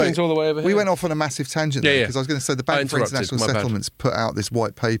Mine's all the way over here. We went off on a massive tangent there, because I was going to say the Bank for International Settlements put out this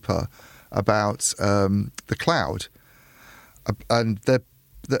white paper about the cloud, and the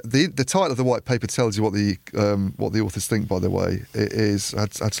title of the white paper tells you what the authors think. By the way, it is. I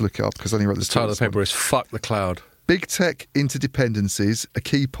had to look it up because I only read the title of the paper is "Fuck the Cloud." Big tech interdependencies, a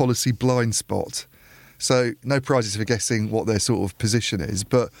key policy blind spot. So no prizes for guessing what their sort of position is.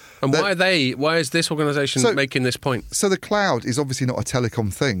 And why is this organisation making this point? So the cloud is obviously not a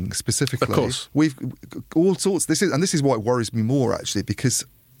telecom thing specifically. Of course. We've all sorts. This is why it worries me more actually, because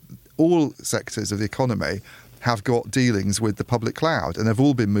all sectors of the economy have got dealings with the public cloud, and they've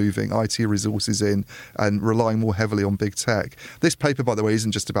all been moving IT resources in and relying more heavily on big tech. This paper, by the way,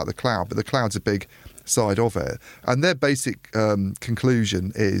 isn't just about the cloud, but the cloud's a big side of it. And their basic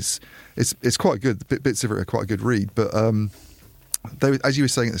conclusion is it's quite good. The bits of it are quite a good read. But as you were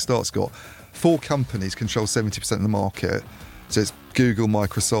saying at the start, Scott, 4 companies control 70% of the market. So it's Google,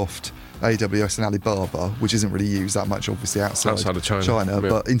 Microsoft, AWS and Alibaba, which isn't really used that much, obviously, outside of China. Yeah.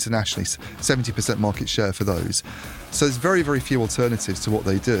 But internationally, 70% market share for those. So there's very, very few alternatives to what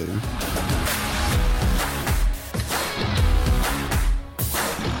they do.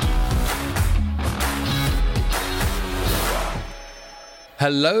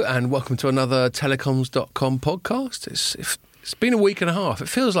 Hello and welcome to another telecoms.com podcast. It's been a week and a half. It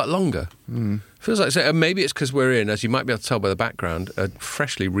feels like longer. Feels like maybe it's because we're in, as you might be able to tell by the background, a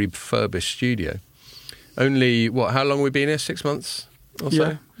freshly refurbished studio. Only how long have we been here? 6 months or so?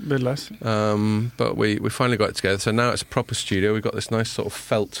 Yeah, a bit less. But we finally got it together. So now it's a proper studio. We've got this nice sort of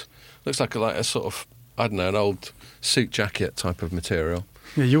felt, looks like a sort of, I don't know, an old suit jacket type of material.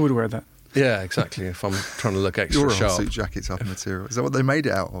 Yeah, you would wear that. Yeah, exactly. If I'm trying to look extra sharp. You're a suit jacket type of material. Is that what they made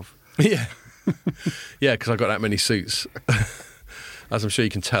it out of? Yeah. Yeah, because I've got that many suits. As I'm sure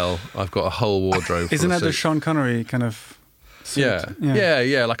you can tell, I've got a whole wardrobe. Isn't that the Sean Connery kind of suit?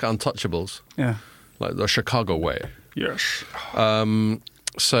 Yeah, like Untouchables. Yeah. Like the Chicago way. Yes.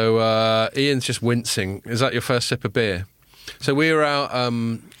 So Ian's just wincing. Is that your first sip of beer? So we were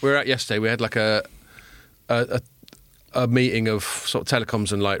out yesterday. We had like a meeting of sort of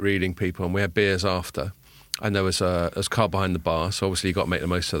telecoms and light reading people, and we had beers after. And there was a car behind the bar, so obviously you got to make the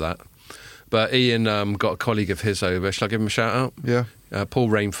most of that. But Ian got a colleague of his over. Shall I give him a shout out? Yeah. Paul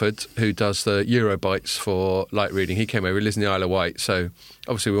Rainford, who does the Eurobytes for light reading. He came over. He lives in the Isle of Wight, so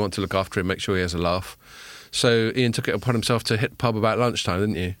obviously we want to look after him, make sure he has a laugh. So Ian took it upon himself to hit the pub about lunchtime,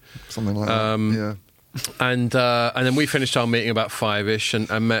 didn't you? Something like that. Yeah. And then we finished our meeting about 5ish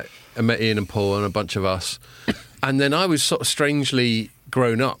and met Ian and Paul and a bunch of us. And then I was sort of strangely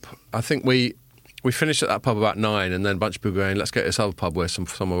grown up. I think we finished at that pub about 9, and then a bunch of people going, let's go to this other pub where some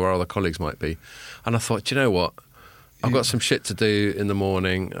of our other colleagues might be. And I thought, do you know what? I've got some shit to do in the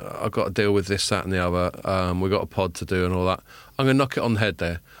morning. I've got to deal with this, that and the other. We've got a pod to do and all that. I'm going to knock it on the head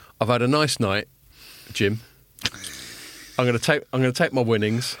there. I've had a nice night, Jim. I'm going to take my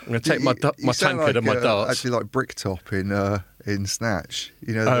winnings. I'm going to take my tankard and my darts. Actually, like Bricktop in Snatch.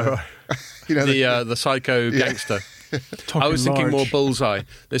 You know, the psycho gangster. I was thinking more Bullseye.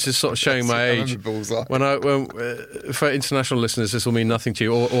 This is sort of showing my age. Bullseye. When for international listeners, this will mean nothing to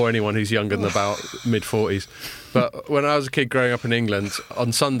you or anyone who's younger than about mid-40s. But when I was a kid growing up in England,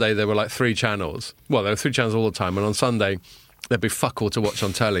 on Sunday there were like 3 channels. Well, there were 3 channels all the time, and on Sunday there'd be fuck all to watch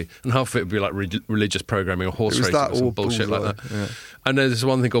on telly, and half of it would be like religious programming or horse racing or some bullshit Bullseye, like that. Yeah. And there's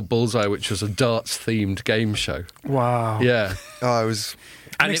one thing called Bullseye, which was a darts-themed game show. Wow. Yeah. Oh, it was.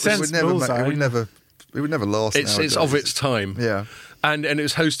 And it would never last. It's of its time. Yeah. And it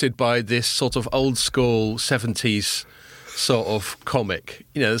was hosted by this sort of old school 70s sort of comic.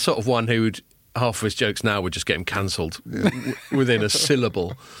 You know, the sort of one who would, half of his jokes now would just get him cancelled within a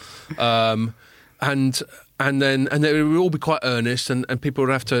syllable. And then they would all be quite earnest, and people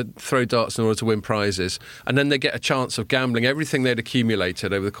would have to throw darts in order to win prizes. And then they get a chance of gambling everything they'd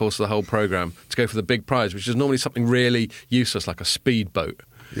accumulated over the course of the whole programme to go for the big prize, which is normally something really useless, like a speedboat.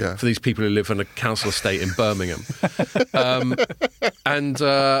 Yeah. For these people who live in a council estate in Birmingham. And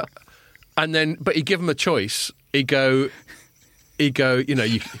then, but he'd give them a choice. He'd go, you know,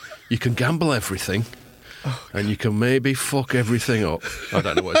 you can gamble everything. And you can maybe fuck everything up. I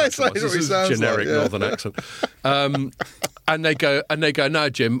don't know what his accent was. This is a generic northern accent. And they go, no,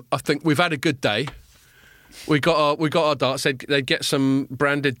 Jim, I think we've had a good day. We got our darts. They'd get some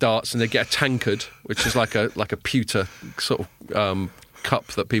branded darts, and they'd get a tankard, which is like a pewter sort of cup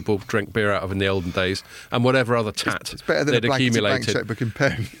that people drink beer out of in the olden days, and whatever other tat it's better than they'd accumulated. Blank checkbook and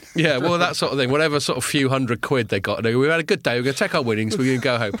pen. Yeah, well, that sort of thing. Whatever sort of few hundred quid they got. We've had a good day. We're going to take our winnings. We're going to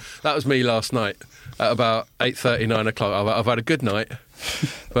go home. That was me last night at about 8:30, 9 o'clock. I've had a good night.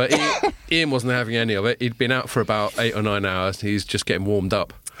 But Ian wasn't having any of it. He'd been out for about 8 or 9 hours. He's just getting warmed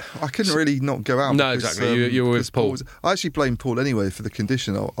up. I couldn't really not go out. No, because, exactly. You were with because Paul. I actually blamed Paul anyway for the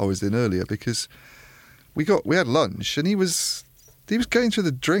condition I was in earlier, because we had lunch and he was going through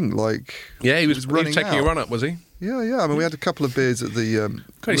the drink like Yeah, he was running taking out. a run up, was he? Yeah. I mean, we had a couple of beers at the.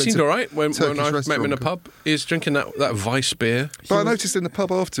 God, he seemed all right when Turkish I met him in a restaurant. pub. He was drinking that Vice beer. But I noticed in the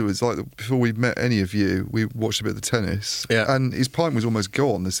pub afterwards, like before we met any of you, we watched a bit of the tennis. Yeah. And his pint was almost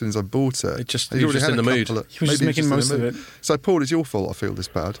gone as soon as I bought it. He He'd was already just had in a the mood. couple He was just maybe making in the most of mood. it. So, Paul, it's your fault I feel this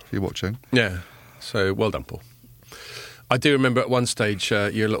bad if you're watching. Yeah. So well done, Paul. I do remember at one stage you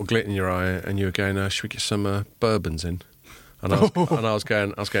had a little glint in your eye, and you were going, "Should we get some bourbons in?" And I was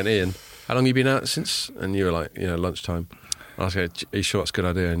going, Ian, how long have you been out since? And you were like, lunchtime. And I was going, are you sure that's a good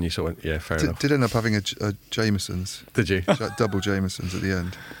idea? And you sort of went, yeah, fair enough. Did end up having a Jameson's. Did you? Double Jameson's at the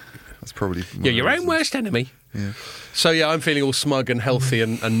end. That's probably. Yeah, your own worst enemy. Yeah. So yeah, I'm feeling all smug and healthy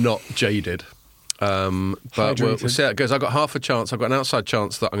and not jaded. But we'll see how it goes. I've got half a chance. I've got an outside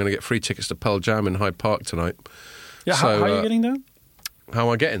chance that I'm going to get free tickets to Pearl Jam in Hyde Park tonight. Yeah, So, how are you getting there? How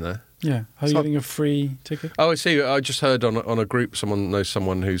am I getting there? Yeah, how are you getting a free ticket? Oh, I see. I just heard on a group someone knows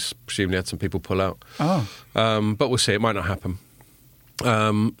someone who's presumably had some people pull out. Oh. But we'll see. It might not happen.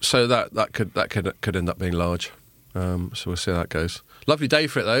 So that could end up being large. So we'll see how that goes. Lovely day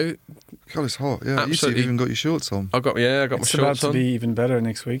for it though. God, it's hot. Yeah, Absolutely. you've even got your shorts on. I got my It's about shorts to on. be even better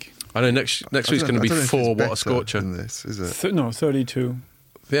next week. I know next week's going to be 4. What a scorcher! Than this, is it? 32.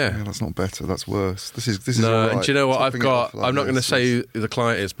 Yeah. Yeah, that's not better. That's worse. This is No, all right. and do you know what I've Topping it got? off like I'm not going to this say is- who the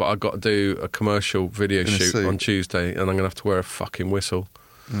client is, but I've got to do a commercial video In a shoot suit. on Tuesday, and I'm going to have to wear a fucking whistle,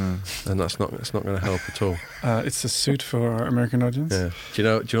 and that's not going to help at all. It's a suit for our American audience. Yeah. Do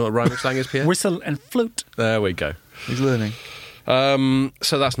you know what rhyming slang is, Pierre? Whistle and flute. There we go. He's learning.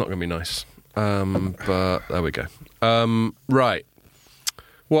 So that's not going to be nice. But there we go. Right.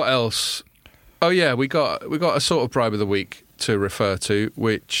 What else? Oh yeah, we got a sort of bribe of the week to refer to,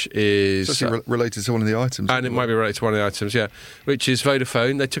 which is It's actually related to one of the items. and it might be related to one of the items, yeah, which is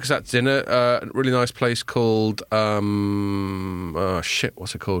Vodafone. They took us out to dinner. A really nice place called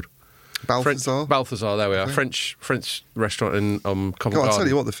what's it called? Balthazar. Balthazar. There we are. Okay. French restaurant in Covent God, Garden. I tell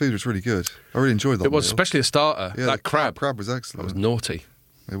you what, the food was really good. I really enjoyed that. It was, meal. especially the starter. Yeah, that the crab. Crab was That excellent. was naughty.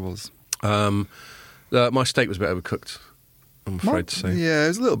 It was. My steak was a bit overcooked, I'm afraid to say. Yeah, it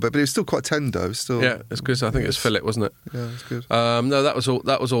was a little bit, but it was still quite tender. It was still. Yeah, it's good. I think it was fillet, wasn't it? Yeah, it was good. No, that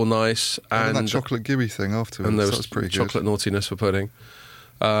was all nice. And that chocolate gibby thing afterwards. and there that was was pretty chocolate good. naughtiness for pudding.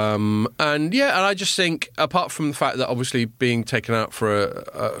 And I just think, apart from the fact that obviously being taken out for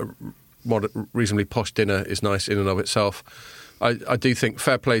a reasonably posh dinner is nice in and of itself, I do think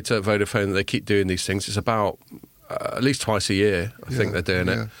fair play to Vodafone that they keep doing these things. It's about at least twice a year, I think they're doing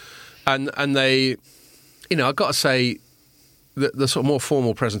it. And they, I've got to say, the sort of more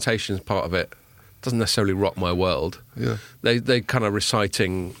formal presentations part of it doesn't necessarily rock my world. Yeah. They kind of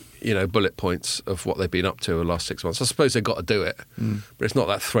reciting, bullet points of what they've been up to the last 6 months. I suppose they've got to do it, but it's not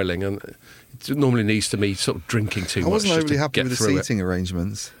that thrilling, and it normally needs to be sort of drinking too much. I wasn't just overly to happy get with the through it. seating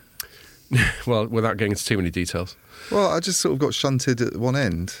arrangements. Well, without getting into too many details. Well, I just sort of got shunted at one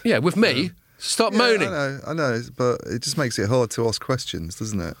end. Yeah, with me. Stop Yeah, moaning. I know, but it just makes it hard to ask questions,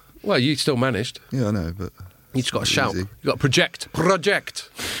 doesn't it? Well, you still managed. Yeah, I know, but You just got to It's shout. easy. You got to project.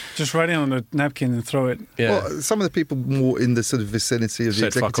 Just write it on a napkin and throw it. Yeah. well, some of the people more in the sort of vicinity of the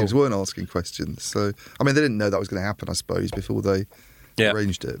Said fuck executives all. weren't asking questions. So, I mean, they didn't know that was going to happen, I suppose, before they Yeah.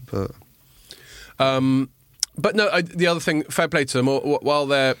 arranged it. But But no, the other thing, fair play to them, while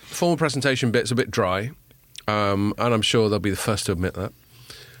their formal presentation bit's a bit dry, and I'm sure they'll be the first to admit that,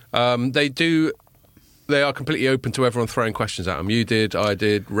 they are completely open to everyone throwing questions at them. You did, I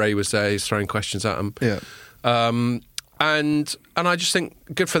did, Ray was there, he's throwing questions at them. yeah, And I just think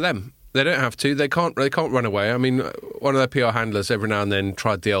good for them. They don't have to. They can't run away. I mean, one of their PR handlers every now and then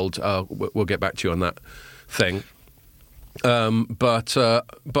tried the old we'll get back to you on that thing. But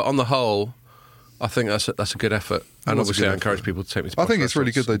on the whole, I think that's a good effort. And It was a obviously, good I encourage effort. people to take me to I think it's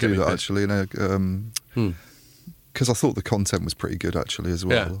really good restaurants they and do get me that, bits. actually. Because I thought the content was pretty good, actually, as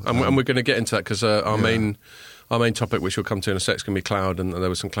Yeah, well. and we're going to get into that because our main topic, which we'll come to in a sec, is going to be cloud, and there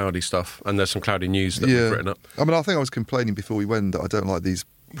was some cloudy stuff, and there's some cloudy news that we've written up. I mean, I think I was complaining before we went that I don't like these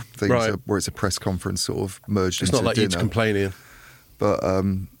things Right. where it's a press conference sort of merged It's into not like dinner. you're complaining, But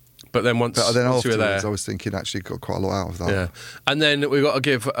but then once then you were there, afterwards, I was thinking actually got quite a lot out of that. yeah, and then we've got to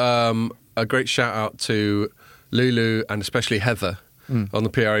give a great shout out to Lulu and especially Heather on the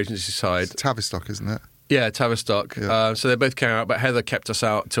PR agency side. It's Tavistock, isn't it? Yeah, Tavistock. Yeah. So they both came out, but Heather kept us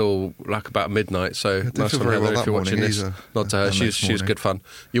out till like about midnight. So didn't nice feel one, very Heather, well if that you're watching morning this. either, Not to her. the She next was morning. good fun.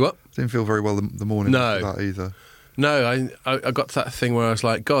 You what? Didn't feel very well the morning No. after that either. No, I got to that thing where I was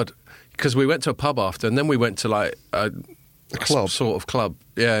like, God, because we went to a pub after, and then we went to like club. sort of club.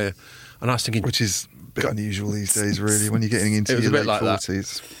 Yeah. And I was thinking, Which is a bit unusual these days, really, when you're getting into It was your a bit late like that.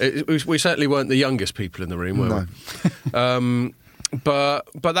 40s. we certainly weren't the youngest people in the room, were No. we? But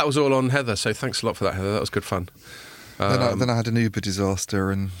that was all on Heather, so thanks a lot for that, Heather. That was good fun. Then I had an Uber disaster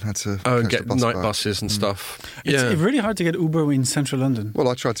and had to And catch get the bus night back. buses and stuff. It's Yeah. really hard to get Uber in central London. Well,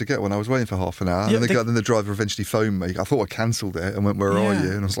 I tried to get one. I was waiting for half an hour, Yeah, and then the driver eventually phoned me. I thought I cancelled it and went, "Where are Yeah. you?"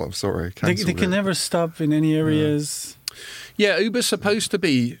 And I was like, "I'm sorry, They cancelled can it." never stop in any areas. Yeah, Uber's supposed to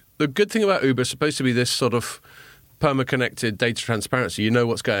be... The good thing about Uber is supposed to be this sort of perma-connected data transparency. You know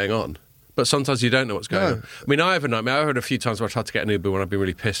what's going on. But sometimes you don't know what's going No. on. I mean, I have a nightmare. I've heard a few times where I've tried to get an Uber when I've been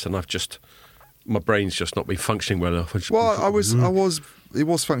really pissed and I've just... My brain's just not been functioning well enough. Well, it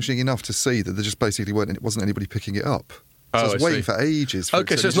was functioning enough to see that there just basically wasn't anybody picking it up. So I Oh, was I waiting see. for ages. For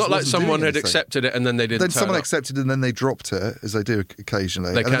Okay, it so it's just not like wasn't doing someone had anything. accepted it and then they didn't Then turn someone up. accepted and then they dropped it, as they do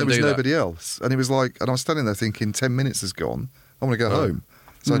occasionally. They and can then there was do that. nobody else. And it was like, and I was standing there thinking, 10 minutes has gone. I want to go home.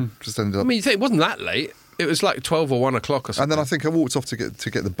 So I just ended I up. mean, you think it wasn't that late. It was like 12 or 1 o'clock or something. And then I think I walked off to get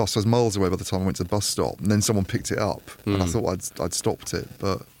the bus. I was miles away by the time I went to the bus stop. And then someone picked it up. And I thought I'd stopped it.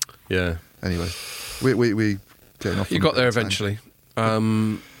 But Yeah. anyway, we getting off. You on got a there bit of eventually.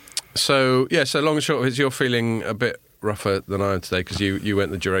 So long and short of it is you're feeling a bit rougher than I am today because you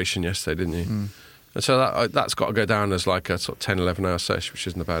went the duration yesterday, didn't you? And so that's got to go down as like a sort of 10, 11 hour session, which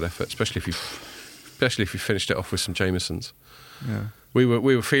isn't a bad effort, especially if you finished it off with some Jamesons. Yeah. We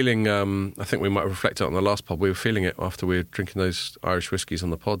were feeling, I think we might have reflected on the last pod, we were feeling it after we were drinking those Irish whiskies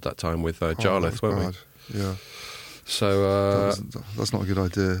on the pod that time with Jarlath, Oh, weren't bad. Yeah. we? So, That's not a good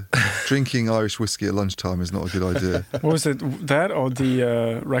idea. Drinking Irish whiskey at lunchtime is not a good idea. What was it? That or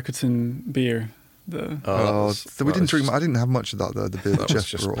the Rakuten beer? The We didn't drink. I didn't have much of that though. The beer That that was Jeff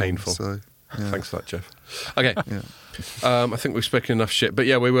just brought painful. On, so, yeah. Thanks for that, Jeff. Okay. Yeah. I think we've spoken enough shit, but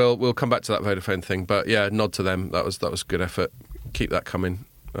yeah, we'll come back to that Vodafone thing. But yeah, nod to them. That was good effort. Keep that coming.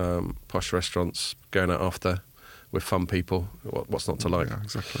 Posh restaurants going out after with fun people. What's not to like? Yeah,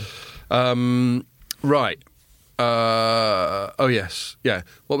 exactly. Right. Oh yes, yeah.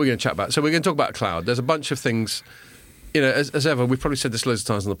 What we're going to chat about? So we're going to talk about cloud. There's a bunch of things. You know, as ever, we've probably said this loads of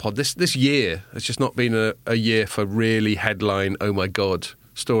times on the pod. This year has just not been a year for really headline. Oh my god.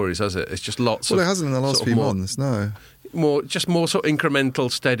 Stories, has it? It's just lots of... Well, it hasn't in the last sort of few more- months. No. more sort of incremental,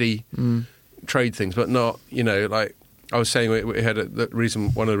 steady trade things, but not, you know, like I was saying, we had one of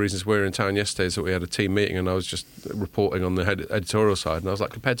the reasons we were in town yesterday is that we had a team meeting and I was just reporting on the editorial side and I was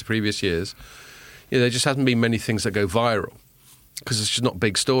like, compared to previous years, you know, there just hasn't been many things that go viral because it's just not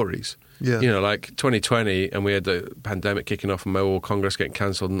big stories. Yeah. You know, like 2020 and we had the pandemic kicking off and Mobile Congress getting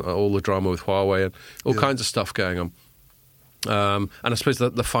cancelled and all the drama with Huawei and all kinds of stuff going on. And I suppose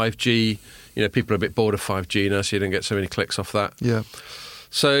the 5G, you know, people are a bit bored of 5G now, so you didn't get so many clicks off that. Yeah.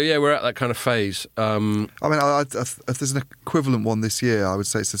 So, yeah, we're at that kind of phase. I mean, if there's an equivalent one this year, I would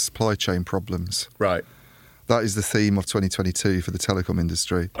say it's the supply chain problems. Right. That is the theme of 2022 for the telecom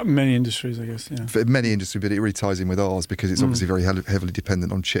industry. many industries, I guess. Yeah. For many industries, but it really ties in with ours because it's obviously very heavily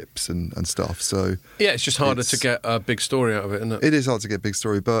dependent on chips and stuff. So Yeah, it's just harder It's- to get a big story out of it, isn't it? it is hard to get a big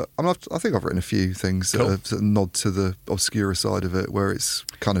story, but I think I've written a few things Cool. that nod to the obscure side of it, where it's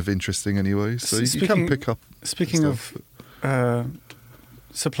kind of interesting anyway. So you can pick up. Speaking of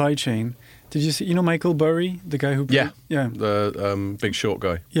supply chain, did you see? You know Michael Burry, the guy who Yeah. yeah, The Big Short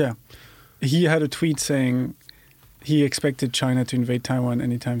guy. yeah. He had a tweet saying he expected China to invade Taiwan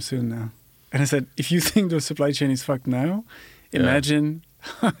anytime soon now. And I said, if you think the supply chain is fucked now, imagine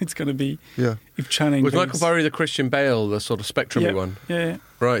how it's going to be Yeah. if China Was invades. Michael Burry the Christian Bale, the sort of spectrum-y yeah. one? Yeah.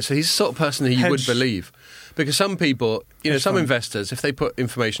 Right, so he's the sort of person who you would Hedge. believe. Because some people, you know, Hedge some fund. investors, if they put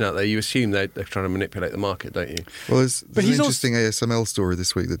information out there, you assume they're trying to manipulate the market, don't you? Well, there's But an he's interesting ASML story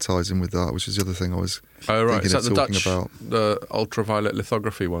this week that ties in with that, which is the other thing I was Oh, right. Is thinking that of the talking Dutch, about. the ultraviolet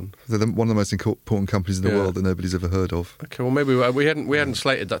lithography one? They're one of the most important companies in the Yeah. world that nobody's ever heard of. Okay, well, maybe we hadn't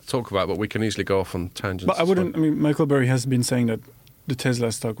slated that to talk about, but we can easily go off on tangents. But I wouldn't. I mean, Michael Burry has been saying that the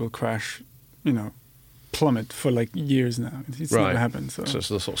Tesla stock will crash, you know, plummet for like years now. It's Right. never happened. So So it's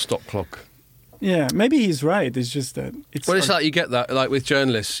the sort of stop clock. yeah, maybe he's right. It's just that it's. Well, it's like you get that, like with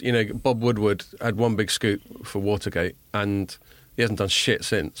journalists, you know, Bob Woodward had one big scoop for Watergate and he hasn't done shit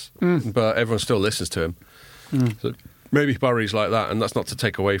since, but everyone still listens to him. So maybe Burry's like that, and that's not to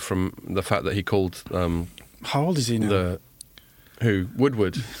take away from the fact that he called how old is he now?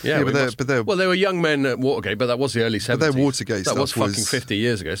 Woodward. Yeah, well, but they're- well, they were young men at Watergate, but that was the early 70s. their Watergate That was stuff fucking was- 50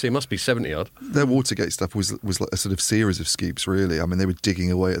 years ago, so he must be 70 odd. Their Watergate stuff was like a sort of series of scoops, really. I mean, they were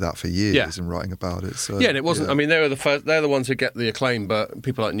digging away at that for years Yeah. and writing about it. So Yeah, and it wasn't. I mean, they were the first. They're the ones who get the acclaim, but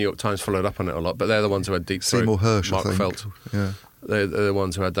people like New York Times followed up on it a lot. But they're the ones who had deep throat. Seymour Hersh, Mark I think. Felt. Yeah. They're the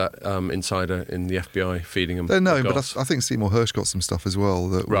ones who had that insider in the FBI feeding them. They're known, but goss. I think Seymour Hersh got some stuff as well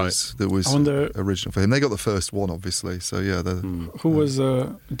that was I wonder, original for him. They got the first one, obviously. So yeah, who was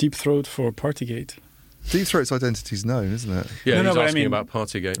Deep Throat for Partygate? Deep Throat's identity's known, isn't it? Yeah, No, he's but I asking mean- about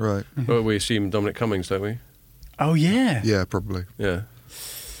Partygate. Right. Well, we assume Dominic Cummings, don't we? Oh yeah. Yeah, probably. Yeah.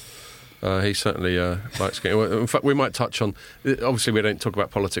 He certainly likes getting. In fact, we might touch on. Obviously, we don't talk about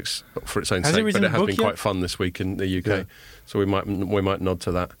politics for its own Has he sake, but written it a has book been yet? quite fun this week in the UK. Yeah. So we might nod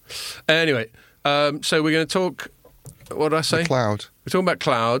to that. Anyway, so we're going to talk. What did I say? The cloud. We're talking about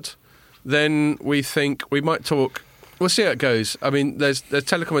cloud. Then we think we might talk. We'll see how it goes. I mean, there's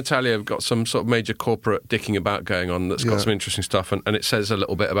Telecom Italia have got some sort of major corporate dicking about going on that's got Yeah. some interesting stuff, and it says a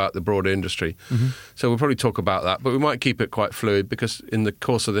little bit about the broader industry. So we'll probably talk about that, but we might keep it quite fluid because in the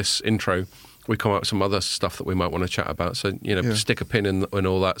course of this intro, we come up with some other stuff that we might want to chat about. So, Yeah. stick a pin in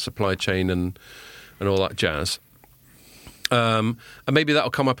all that supply chain and all that jazz. And maybe that'll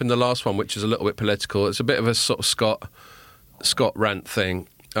come up in the last one, which is a little bit political. It's a bit of a sort of Scott rant thing.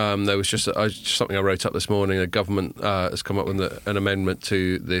 There was just something I wrote up this morning. The government has come up with an amendment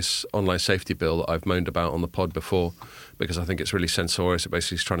to this online safety bill that I've moaned about on the pod before because I think it's really censorious. It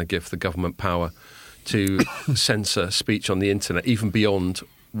basically is trying to give the government power to censor speech on the internet, even beyond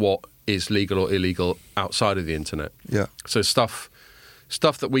what is legal or illegal outside of the internet. Yeah. So stuff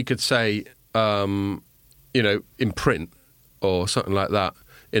that we could say, in print or something like that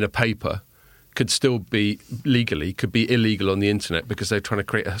in a paper could still be could be illegal on the internet because they're trying to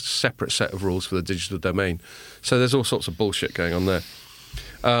create a separate set of rules for the digital domain. So there's all sorts of bullshit going on there.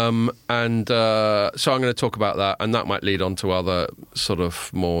 So I'm going to talk about that, and that might lead on to other sort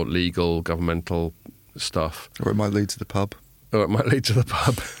of more legal, governmental stuff. Or it might lead to the pub. Or it might lead to the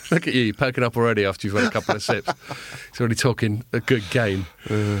pub. Look at you perking up already after you've had a couple of sips. He's already talking a good game.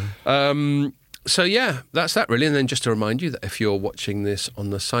 So yeah, that's that really. And then just to remind you that if you're watching this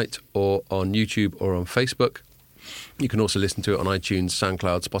on the site or on YouTube or on Facebook, you can also listen to it on iTunes,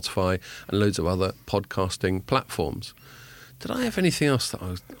 SoundCloud, Spotify, and loads of other podcasting platforms. Did I have anything else that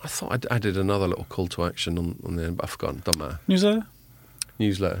I thought I'd added another little call to action on the end, but I've forgotten. Doesn't matter.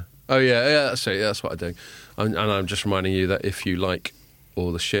 Newsletter. Oh yeah, that's it. Yeah, that's what I do. And I'm just reminding you that if you like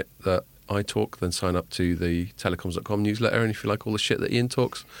all the shit that I talk, then sign up to the telecoms.com newsletter. And if you like all the shit that Ian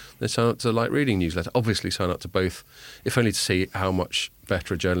talks, then sign up to the Light Reading newsletter. Obviously sign up to both, if only to see how much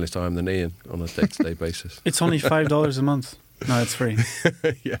better a journalist I am than Ian on a day-to-day basis. It's only $5 a month. No, it's free.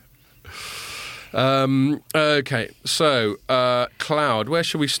 Yeah. Okay, so cloud. Where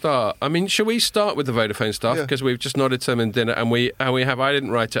should we start? I mean, should we start with the Vodafone stuff Yeah. because we've just nodded to them in dinner, and we have. I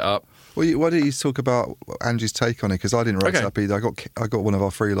didn't write it up. Well, why don't you talk about Angie's take on it? Because I didn't write it up either. I got one of our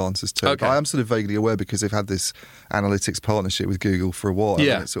freelancers too. Okay. But I am sort of vaguely aware because they've had this analytics partnership with Google for a while.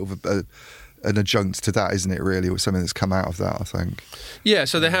 Yeah. And it's sort of an adjunct to that, isn't it? Really, or something that's come out of that. I think. Yeah,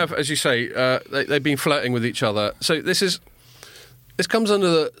 so they have, as you say, they've been flirting with each other. So this comes under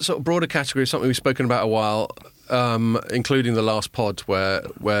the sort of broader category of something we've spoken about a while, including the last pod where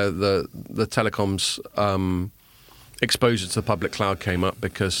the telecoms exposure to the public cloud came up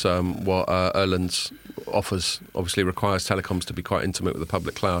because what Erland's offers obviously requires telecoms to be quite intimate with the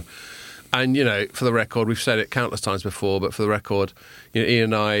public cloud. And, for the record, we've said it countless times before, but for the record, Ian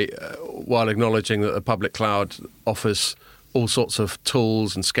and I, while acknowledging that the public cloud offers all sorts of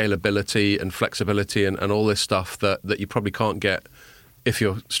tools and scalability and flexibility and all this stuff that you probably can't get if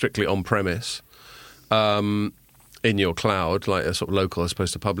you're strictly on-premise in your cloud, like a sort of local as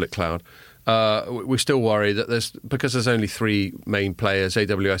opposed to public cloud, we still worry that because there's only three main players.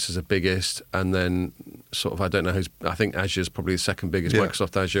 AWS is the biggest, and then sort of, I don't know I think Azure's probably the second biggest, Yeah.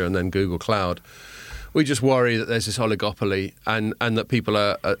 Microsoft Azure, and then Google Cloud. We just worry that there's this oligopoly and that people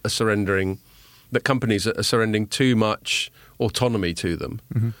are surrendering, that companies are surrendering too much autonomy to them.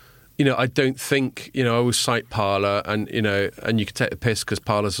 Mm-hmm. I don't think, I always cite Parler and you can take the piss because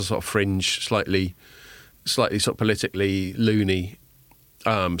Parler's a sort of fringe, slightly sort of politically loony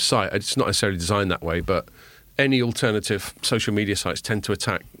site. It's not necessarily designed that way, but any alternative social media sites tend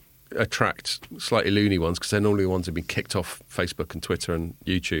to attract slightly loony ones because they're normally the ones that have been kicked off Facebook and Twitter and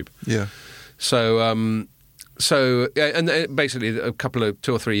YouTube. Yeah. So basically a couple of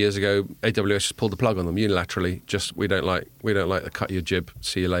 2 or 3 years ago, AWS just pulled the plug on them unilaterally. Just we don't like the cut your jib.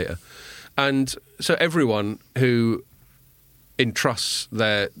 See you later. And so everyone who entrusts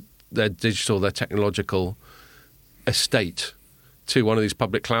their digital, their technological estate to one of these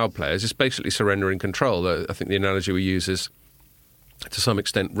public cloud players is basically surrendering control. I think the analogy we use is, to some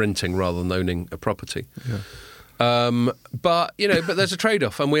extent, renting rather than owning a property. Yeah. But there's a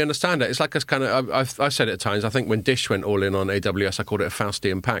trade-off, and we understand it. It's like us kind of. I've said it at times. I think when Dish went all in on AWS, I called it a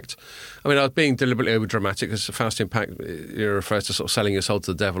Faustian pact. I mean, I was being deliberately over dramatic because a Faustian pact refers to sort of selling your soul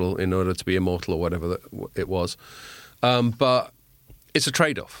to the devil in order to be immortal or whatever it was. But it's a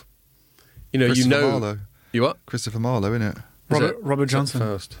trade-off. Marlowe. You what? Christopher Marlowe, isn't it? Robert Johnson.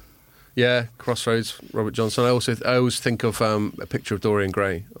 First. Yeah, Crossroads, Robert Johnson. I always think of a picture of Dorian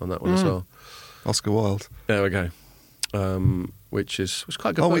Gray on that one as well. Oscar Wilde. There we go. Which is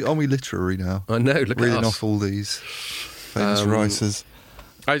quite a good. Aren't we literary now? I know. Look reading at us. off all these famous writers.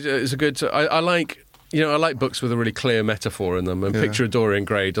 It's a good. I like. I like books with a really clear metaphor in them. And Picture of Dorian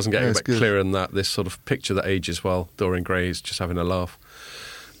Gray doesn't get any bit clearer than that. This sort of picture that ages well. Dorian Gray is just having a laugh.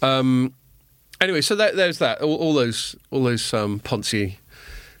 Anyway, so there's that. All those Ponzi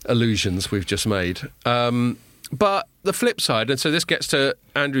allusions we've just made. But the flip side, and so this gets to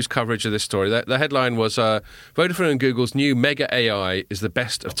Andrew's coverage of this story. The headline was Vodafone and Google's new mega AI is the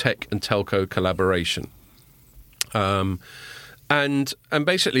best of tech and telco collaboration. And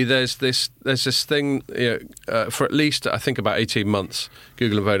basically, there's this thing for at least I think about 18 months.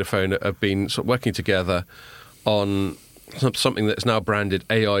 Google and Vodafone have been sort of working together on something that's now branded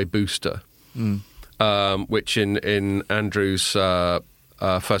AI Booster, which in Andrew's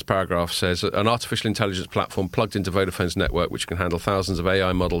first paragraph says an artificial intelligence platform plugged into Vodafone's network, which can handle thousands of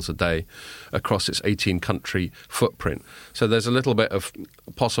AI models a day across its 18-country footprint. So there's a little bit of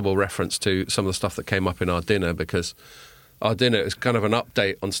possible reference to some of the stuff that came up in our dinner, because our dinner is kind of an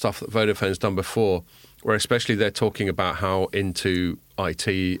update on stuff that Vodafone's done before, where especially they're talking about how into IT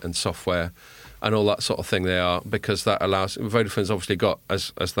and software and all that sort of thing they are, because that allows... Vodafone's obviously got,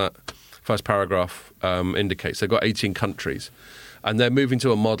 as that first paragraph indicates, they've got 18 countries. And they're moving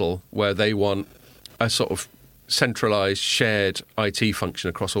to a model where they want a sort of centralised, shared IT function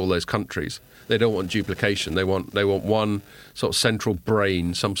across all those countries. They don't want duplication. They want one sort of central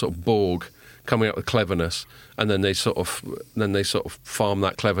brain, some sort of Borg, coming up with cleverness, and then they sort of farm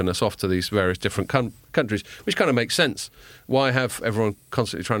that cleverness off to these various different countries, which kind of makes sense. Why have everyone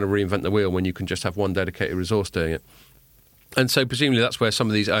constantly trying to reinvent the wheel when you can just have one dedicated resource doing it? And so presumably that's where some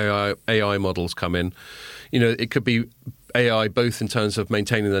of these AI models come in. It could be AI both in terms of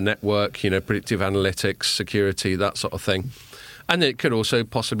maintaining the network, predictive analytics, security, that sort of thing. And it could also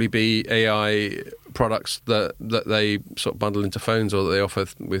possibly be AI products that they sort of bundle into phones, or that they offer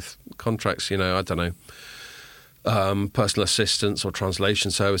with contracts, I don't know, personal assistance or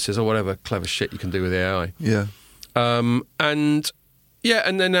translation services or whatever clever shit you can do with AI. Yeah. And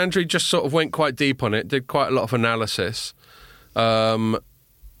then Andrew just sort of went quite deep on it, did quite a lot of analysis. But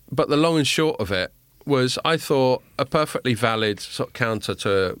the long and short of it was, I thought, a perfectly valid sort of counter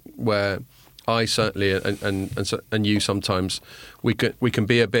to where I certainly and you sometimes we can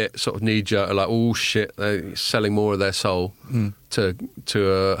be a bit sort of knee jerk, like, oh shit, they're selling more of their soul to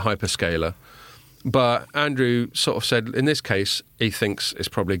a hyperscaler. But Andrew sort of said in this case he thinks it's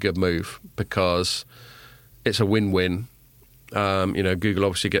probably a good move because it's a win-win. Google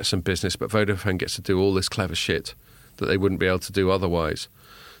obviously gets some business, but Vodafone gets to do all this clever shit that they wouldn't be able to do otherwise.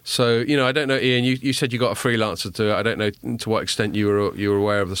 So, I don't know, Ian, you said you got a freelancer to do it. I don't know to what extent you were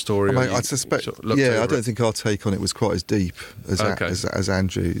aware of the story. I suspect, I don't think our take on it was quite as deep as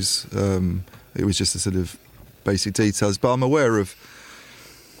Andrew's. It was just the sort of basic details. But I'm aware of...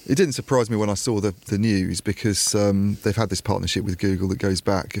 It didn't surprise me when I saw the news, because they've had this partnership with Google that goes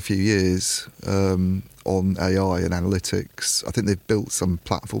back a few years on AI and analytics. I think they've built some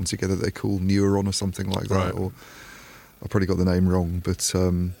platform together that they call Neuron or something like that, right. Or... I probably got the name wrong, but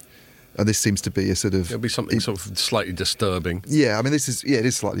and this seems to be a sort of... It'll be something sort of slightly disturbing. Yeah, I mean, it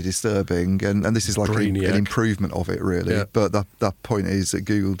is slightly disturbing, and this is like an improvement of it, really. Yeah. But that point is that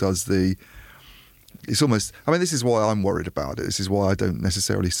Google does it's almost... I mean, this is why I'm worried about it. This is why I don't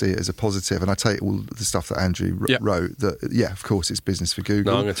necessarily see it as a positive, and I take all the stuff that Andrew wrote, that, of course, it's business for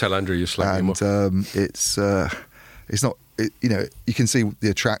Google. No, I'm going to tell Andrew you're slagging him off. It's not... you can see the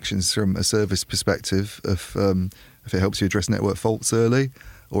attractions from a service perspective of... if it helps you address network faults early,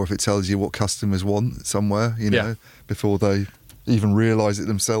 or if it tells you what customers want somewhere, before they even realise it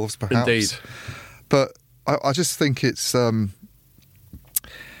themselves, perhaps. Indeed. But I just think it's... I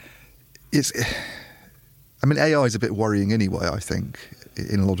mean, AI is a bit worrying anyway, I think,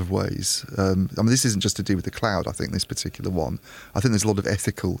 in a lot of ways. I mean, this isn't just to do with the cloud, I think, this particular one. I think there's a lot of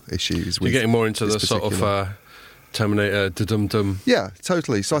ethical issues with... You're getting more into the sort of... Terminator, da-dum-dum. Yeah,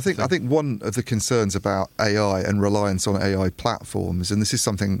 totally. So I think one of the concerns about AI and reliance on AI platforms, and this is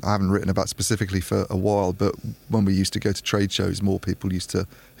something I haven't written about specifically for a while, but when we used to go to trade shows, more people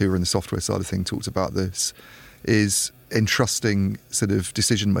who were in the software side of things talked about this, is entrusting sort of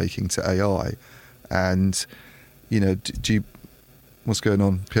decision-making to AI. And Do you? What's going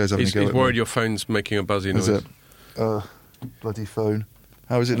on? Pierre's having He's a go. At worried me. your phone's making a buzzy noise. Is it? Bloody phone.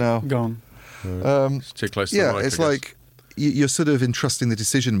 How is it now? Gone. It's too close to the mic, It's I guess. like you're sort of entrusting the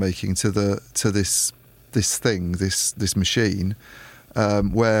decision making to this thing, this machine,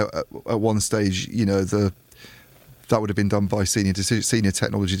 where at one stage, that would have been done by senior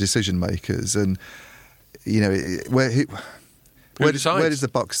technology decision makers, and where does the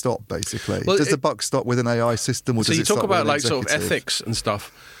buck stop? Basically, Well, does the buck stop with an AI system, or So does you it talk start about with an like sort of executive? ethics and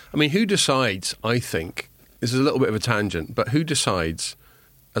stuff. I mean, who decides? I think this is a little bit of a tangent, but who decides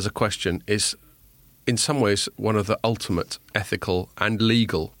as a question is, in some ways, one of the ultimate ethical and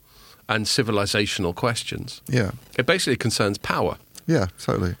legal and civilizational questions. Yeah, It basically concerns power. yeah,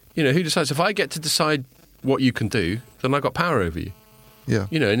 totally. Who decides? If I get to decide what you can do, then I've got power over you. Yeah,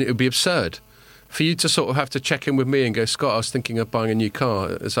 And it would be absurd for you to sort of have to check in with me and go, Scott, I was thinking of buying a new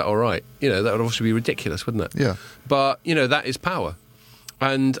car. Is that all right? That would obviously be ridiculous, wouldn't it? yeah, But, that is power.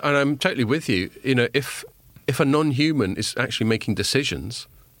 And I'm totally with you. If a non-human is actually making decisions,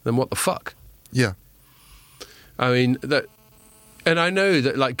 then what the fuck? yeah, I mean, and I know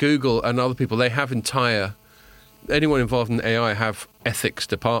that like Google and other people, they have anyone involved in AI have ethics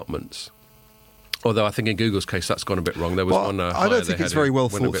departments. Although I think in Google's case, that's gone a bit wrong. There was one. I don't think it's very well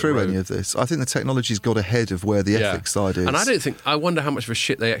thought through any of this. I think the technology's got ahead of where the ethics side is. And I wonder how much of a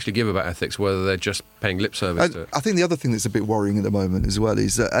shit they actually give about ethics, whether they're just paying lip service to it. I think the other thing that's a bit worrying at the moment as well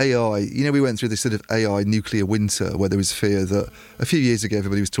is that AI, we went through this sort of AI nuclear winter where there was fear that a few years ago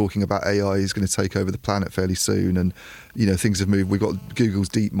everybody was talking about AI is going to take over the planet fairly soon, and things have moved. We've got Google's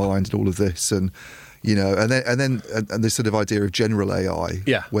DeepMind and all of this, and and then this sort of idea of general AI,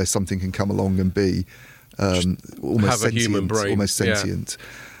 where something can come along and be almost have a sentient, human brain. almost sentient.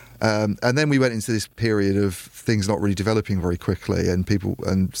 And then we went into this period of things not really developing very quickly, and people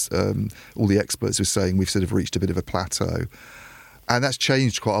and all the experts were saying we've sort of reached a bit of a plateau, and that's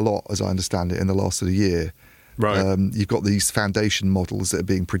changed quite a lot, as I understand it, in the last sort of year. Right. You've got these foundation models that are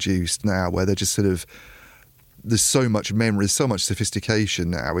being produced now, where they're just sort of there's so much memory, so much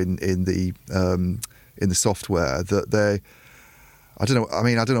sophistication now in the software that they. I don't know. I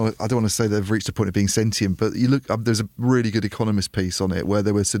mean, I don't want to say they've reached a point of being sentient, but you look. There's a really good Economist piece on it where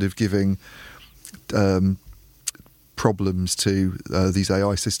they were sort of giving problems to these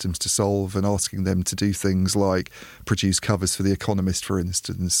AI systems to solve and asking them to do things like produce covers for The Economist, for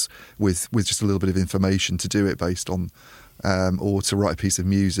instance, with just a little bit of information to do it based on. Or to write a piece of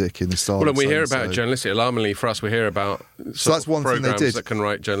music in the style. Well, and we hear about journalistic. Alarmingly for us, we hear about so that's one thing they did that can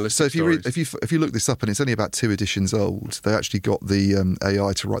write journalistic. So if you look this up, and it's only about 2 editions old, they actually got the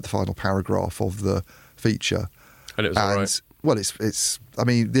AI to write the final paragraph of the feature, and it was all right. Well, it's. I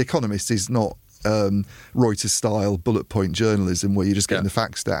mean, The Economist is not Reuters style bullet point journalism where you're just getting the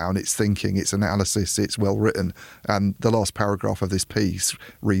facts down. It's thinking, it's analysis, it's well written, and the last paragraph of this piece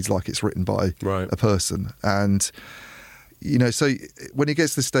reads like it's written by a person. And so when it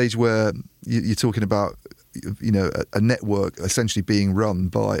gets to the stage where you're talking about, a network essentially being run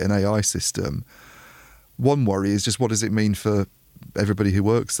by an AI system, one worry is just what does it mean for everybody who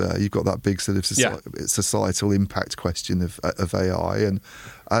works there? You've got that big sort of societal impact question of AI,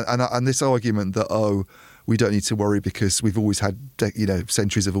 and this argument that we don't need to worry because we've always had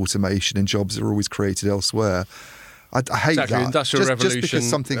centuries of automation and jobs are always created elsewhere. I hate that. Industrial Revolution. Just because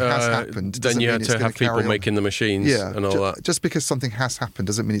something has happened, then you had to have people making the machines and all that. Just because something has happened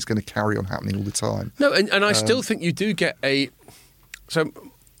doesn't mean it's going to carry on happening all the time. No, and I still think you do get So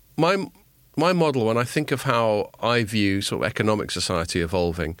my model, when I think of how I view sort of economic society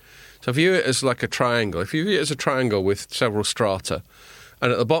evolving, so view it as like a triangle. If you view it as a triangle with several strata, and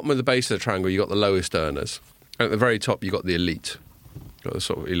at the bottom of the base of the triangle, you've got the lowest earners, and at the very top, you've got the elite. Got the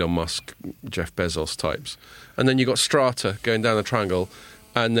sort of Elon Musk, Jeff Bezos types, and then you got strata going down the triangle,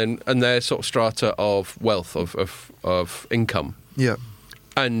 and they're sort of strata of wealth of income. Yeah,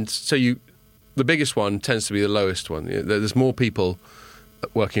 and so the biggest one tends to be the lowest one. There's more people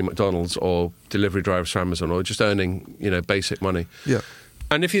working at McDonald's or delivery drivers for Amazon or just earning basic money. Yeah,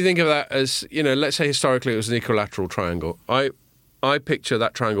 and if you think of that as let's say historically it was an equilateral triangle. I picture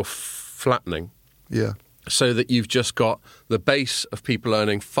that triangle flattening. Yeah. So that you've just got the base of people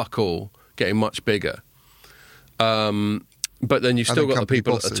earning fuck all getting much bigger. But then you've still got the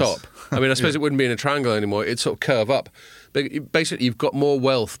people at the top. I mean, I suppose it wouldn't be in a triangle anymore. It'd sort of curve up. But basically, you've got more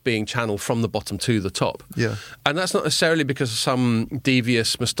wealth being channeled from the bottom to the top. Yeah. And that's not necessarily because of some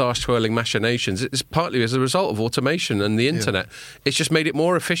devious moustache-twirling machinations. It's partly as a result of automation and the internet. It's just made it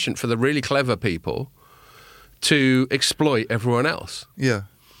more efficient for the really clever people to exploit everyone else. Yeah.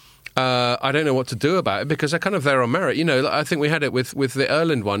 I don't know what to do about it because they're kind of there on merit. You know, I think we had it with the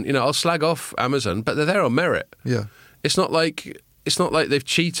Erland one. You know, I'll slag off Amazon, but they're there on merit. Yeah. It's not like they've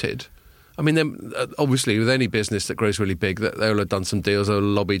cheated. I mean, obviously, with any business that grows really big, that they'll have done some deals, they'll have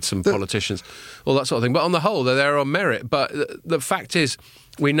lobbied some politicians, all that sort of thing. But on the whole, they're there on merit. But the fact is,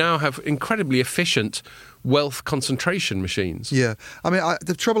 we now have incredibly efficient wealth concentration machines. Yeah, I mean,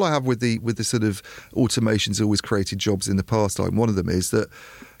 the trouble I have with the sort of automation's always created jobs in the past. Like one of them is that,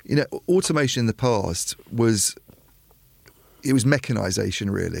 you know, automation in the past was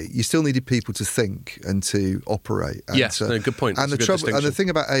mechanisation. Really, you still needed people to think and to operate. And yes, good point. And the thing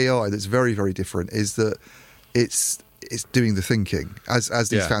about AI that's very, very different is that it's doing the thinking, as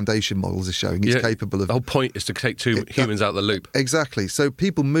these foundation models are showing. It's capable of. The whole point is to take two humans out of the loop. Exactly. So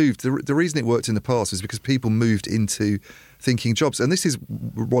people moved. The reason it worked in the past was because people moved into thinking jobs, and this is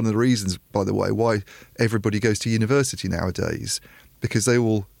one of the reasons, by the way, why everybody goes to university nowadays, because they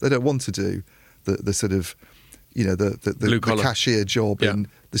don't want to do the sort of, you know, the cashier job in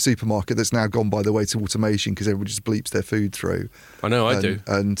the supermarket that's now gone, by the way, to automation because everybody just bleeps their food through. I know, I do.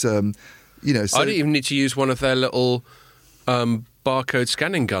 And you know, so I don't even need to use one of their little barcode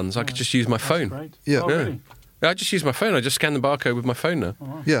scanning guns. I could just use my phone. Great. Yeah. Oh, really? I just use my phone. I just scan the barcode with my phone now. Oh,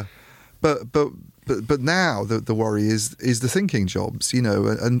 wow. Yeah, but now the worry is the thinking jobs, you know,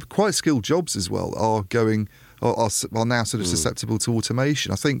 and quite skilled jobs as well are now sort of susceptible to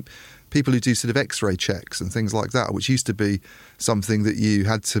automation. I think people who do sort of X-ray checks and things like that, which used to be something that you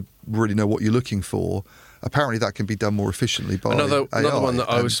had to really know what you're looking for, apparently that can be done more efficiently by another AI. one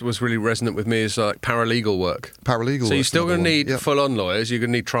that was really resonant with me is like paralegal work. Paralegal. So you're still going to need full-on lawyers. You're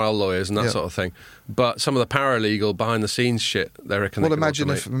going to need trial lawyers and that sort of thing. But some of the paralegal behind-the-scenes shit, they reckon. Well,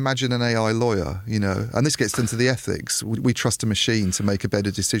 imagine an AI lawyer, you know, and this gets into the ethics. We trust a machine to make a better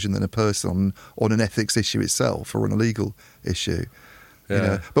decision than a person on an ethics issue itself or on a legal issue. Yeah. You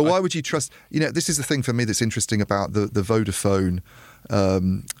know? But why would you trust? You know, this is the thing for me that's interesting about the Vodafone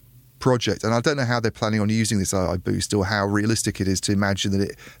project, and I don't know how they're planning on using this AI boost or how realistic it is to imagine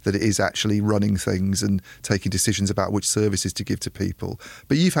that it is actually running things and taking decisions about which services to give to people.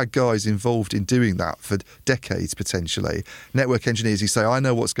 But you've had guys involved in doing that for decades potentially. Network engineers who say, I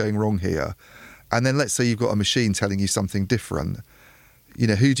know what's going wrong here, and then let's say you've got a machine telling you something different. You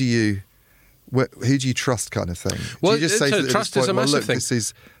know, who do you trust, kind of thing? Well, do you just say so trust is a massive thing. This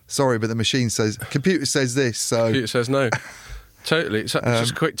is sorry, but the machine says computer says this, so computer says no. Totally. So,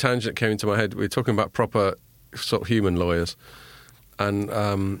 just a quick tangent came into my head. We were talking about proper sort of human lawyers, and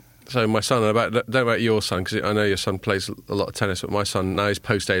so my son, don't know about your son, because I know your son plays a lot of tennis, but my son, now he's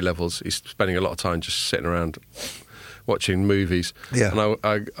post A levels, he's spending a lot of time just sitting around watching movies. Yeah.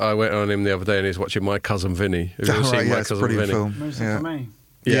 And I went on him the other day, and he's watching My Cousin Vinny. Have you ever seen My Cousin Vinny? Film. For me.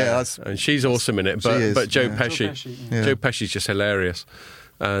 Yeah, and she's awesome in it. But Joe Pesci, Joe Pesci's just hilarious.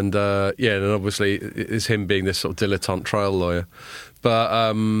 And and obviously it's him being this sort of dilettante trial lawyer,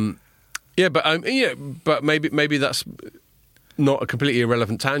 but but maybe that's not a completely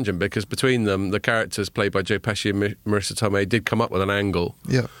irrelevant tangent, because between them, the characters played by Joe Pesci and Marissa Tomei did come up with an angle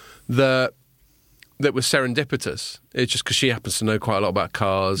that was serendipitous. It's just because she happens to know quite a lot about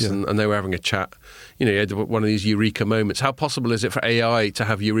cars, and they were having a chat. You know, you had one of these eureka moments. How possible is it for AI to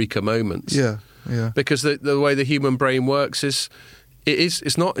have eureka moments? Yeah. Because the way the human brain works is.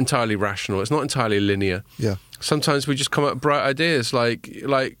 It's not entirely rational. It's not entirely linear. Yeah. Sometimes we just come up with bright ideas, like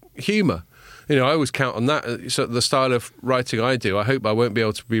humour. You know, I always count on that. So the style of writing I do, I hope I won't be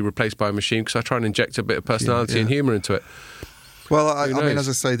able to be replaced by a machine, because I try and inject a bit of personality and humour into it. Well, I mean, as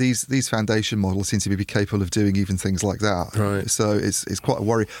I say, these foundation models seem to be capable of doing even things like that. Right. So it's quite a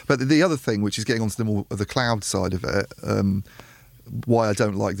worry. But the other thing, which is getting onto the more of the cloud side of it, why I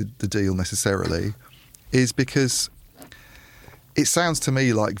don't like the deal necessarily, is because it sounds to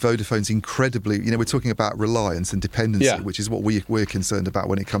me like Vodafone's incredibly, you know, we're talking about reliance and dependency, which is what we're concerned about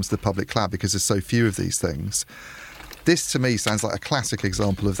when it comes to the public cloud, because there's so few of these things. This, to me, sounds like a classic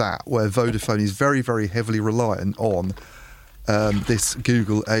example of that, where Vodafone is very, very heavily reliant on this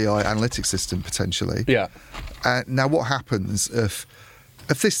Google AI analytics system, potentially. Yeah. Now, what happens if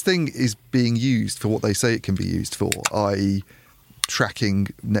this thing is being used for what they say it can be used for, i.e. tracking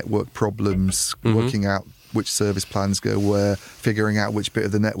network problems, working out which service plans go where, figuring out which bit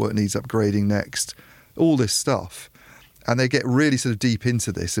of the network needs upgrading next, all this stuff. And they get really sort of deep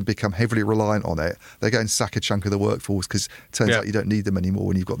into this and become heavily reliant on it. They go and sack a chunk of the workforce because it turns out you don't need them anymore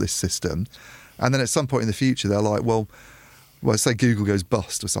when you've got this system. And then at some point in the future, they're like, well, say Google goes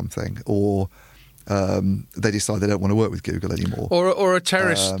bust or something, or they decide they don't want to work with Google anymore. Or a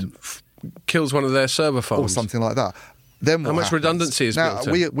terrorist kills one of their server farms. Or something like that. Then how much happens? redundancy is built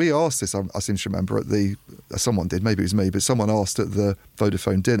in? We asked this, I seem to remember, at the someone did, maybe it was me, but someone asked at the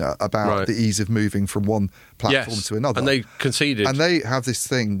Vodafone dinner about the ease of moving from one platform to another. And they conceded. And they have this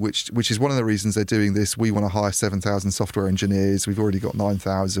thing, which is one of the reasons they're doing this. We want to hire 7,000 software engineers. We've already got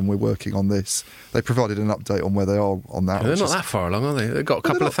 9,000. We're working on this. They provided an update on where they are on that. They're not that far along, are they? They've got a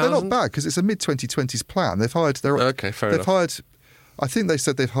couple of thousand. They're not bad, because it's a mid-2020s plan. They've hired... Okay, fair enough. I think they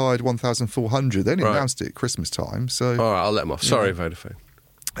said they've hired 1,400. They only announced it at Christmas time. So, all right, I'll let them off. Sorry, Vodafone.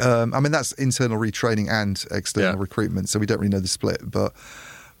 I mean, that's internal retraining and external recruitment, so we don't really know the split. But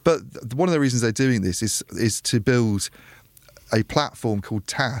one of the reasons they're doing this is to build a platform called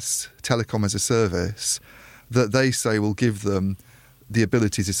TaaS, Telecom as a Service, that they say will give them the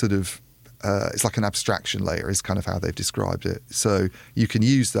ability to sort of, it's like an abstraction layer is kind of how they've described it. So you can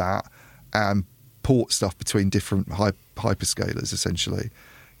use that and port stuff between different hyperscalers, essentially.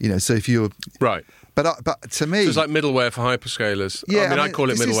 So if you're... Right. But to me... So it's like middleware for hyperscalers. Yeah, I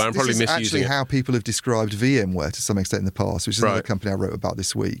call it middleware. I'm probably misusing it. This is actually how people have described VMware to some extent in the past, which is another company I wrote about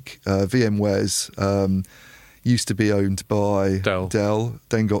this week. VMware's used to be owned by Dell,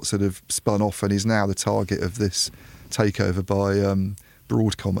 then got sort of spun off and is now the target of this takeover by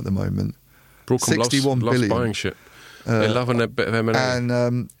Broadcom at the moment. Broadcom 61 billion. loves buying shit. They love a bit of M&A. And,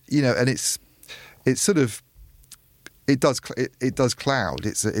 and it's sort of... It does cloud.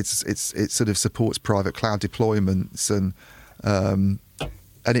 It sort of supports private cloud deployments and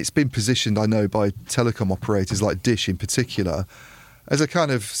it's been positioned, I know, by telecom operators like Dish in particular, as a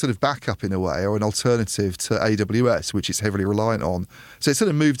kind of sort of backup in a way, or an alternative to AWS, which it's heavily reliant on. So it sort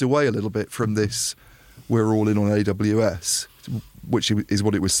of moved away a little bit from this, we're all in on AWS, which is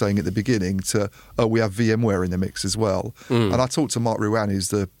what it was saying at the beginning, to, we have VMware in the mix as well. And I talked to Mark Ruan, who's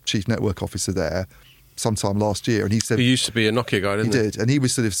the chief network officer there, sometime last year, and he said... He used to be a Nokia guy, didn't he? He did, and he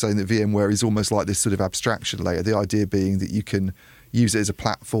was sort of saying that VMware is almost like this sort of abstraction layer, the idea being that you can use it as a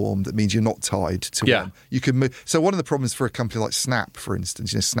platform that means you're not tied to one. You can move. So one of the problems for a company like Snap, for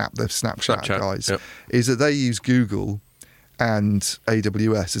instance, Snap, the Snapchat guys, is that they use Google and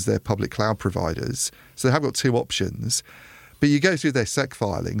AWS as their public cloud providers. So they have got two options. But you go through their SEC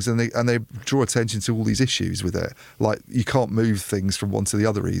filings and they draw attention to all these issues with it. Like, you can't move things from one to the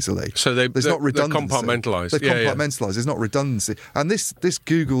other easily. So there's not redundancy. They're compartmentalised. They're compartmentalised. There's not redundancy. And this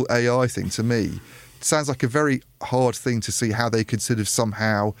Google AI thing, to me, sounds like a very hard thing to see how they could sort of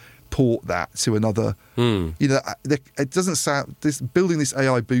somehow port that to another. It doesn't sound... building this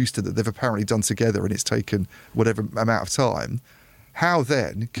AI booster that they've apparently done together, and it's taken whatever amount of time... How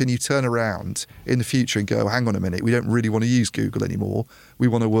then can you turn around in the future and go, hang on a minute, we don't really want to use Google anymore. We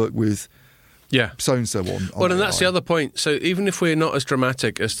want to work with so-and-so on Well, and AI. that's the other point. So even if we're not as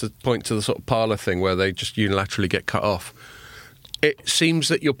dramatic as to point to the sort of Parler thing where they just unilaterally get cut off, it seems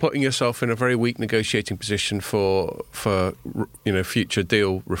that you're putting yourself in a very weak negotiating position for future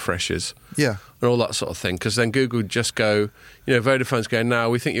deal refreshes. Yeah. And all that sort of thing. Because then Google just go, Vodafone's going,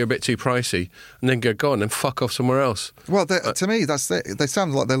 no, we think you're a bit too pricey. And then go on and fuck off somewhere else. Well, to me, that's it. They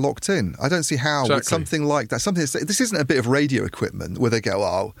sound like they're locked in. I don't see how with something like that. This isn't a bit of radio equipment where they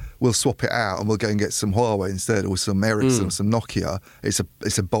go, we'll swap it out and we'll go and get some Huawei instead, or some Ericsson or some Nokia.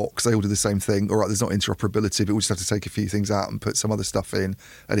 It's a box. They all do the same thing. All right, there's not interoperability, but we'll just have to take a few things out and put some other stuff in,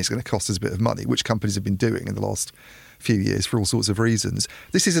 and it's going to cost us a bit of money, which companies have been doing in the last few years for all sorts of reasons.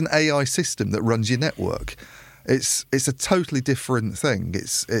 This is an AI system that runs your network. It's a totally different thing.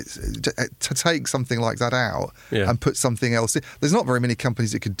 It's to take something like that out and put something else in. There's not very many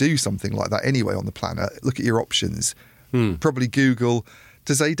companies that could do something like that anyway on the planet. Look at your options. Probably Google.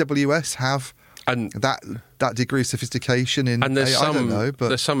 Does AWS have that degree of sophistication in and there's AI? I don't know, but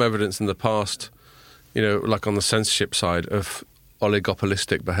there's some evidence in the past, like on the censorship side, of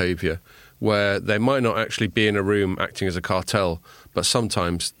oligopolistic behaviour, where they might not actually be in a room acting as a cartel, but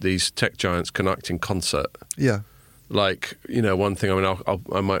sometimes these tech giants can act in concert. Yeah. Like, one thing,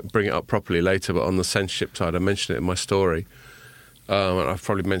 I might bring it up properly later, but on the censorship side, I mentioned it in my story, and I've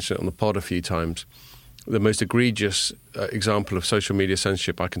probably mentioned it on the pod a few times. The most egregious example of social media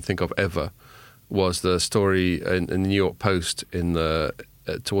censorship I can think of ever was the story in the New York Post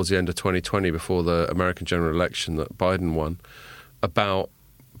towards the end of 2020, before the American general election that Biden won, about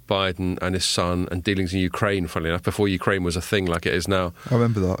Biden and his son and dealings in Ukraine, funnily enough, before Ukraine was a thing like it is now. I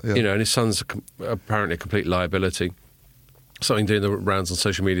remember that, yeah. And his son's apparently a complete liability. Something doing the rounds on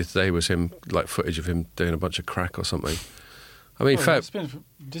social media today was footage of him doing a bunch of crack or something. I mean,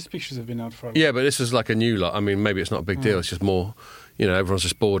 these pictures have been out for a while. Yeah, but this is like a new lot. I mean, maybe it's not a big deal. It's just more, everyone's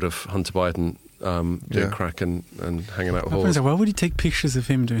just bored of Hunter Biden doing crack and hanging out with whores. Why would he take pictures of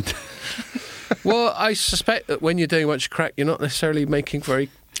him doing that? Well, I suspect that when you're doing much crack, you're not necessarily making very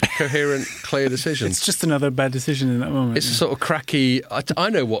coherent, clear decisions. It's just another bad decision in that moment. It's a sort of cracky... I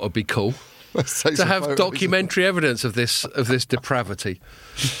know what would be cool. Let's take to some have photos. documentary evidence of this depravity,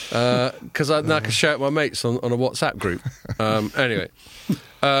 because I now can share it with my mates on a WhatsApp group. Anyway,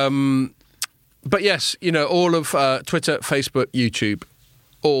 but yes, all of Twitter, Facebook, YouTube,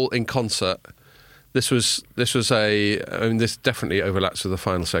 all in concert. This was this definitely overlaps with the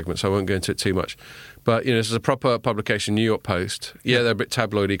final segment, so I won't go into it too much. But this is a proper publication, New York Post. Yeah, they're a bit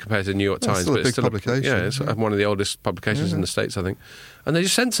tabloidy compared to the New York Times, still a but big it's still publication. it's one of the oldest publications in the States, I think. And they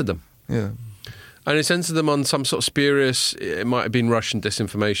just censored them. Yeah. And they censored them on some sort of spurious, it might have been Russian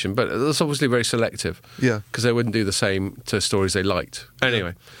disinformation, but it's obviously very selective. Yeah. Because they wouldn't do the same to stories they liked.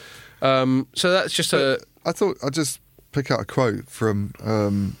 Anyway, so that's just I thought I'd just pick out a quote from.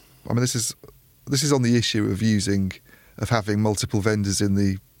 This is on the issue of having multiple vendors in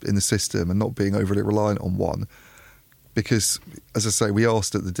the system and not being overly reliant on one, because as I say, we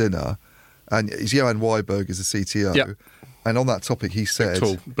asked at the dinner, and it's Johan Weiberg is the CTO. Yep. And on that topic, he said,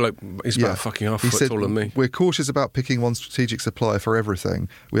 tall bloke, he's about fucking half a foot taller than me. We're cautious about picking one strategic supplier for everything.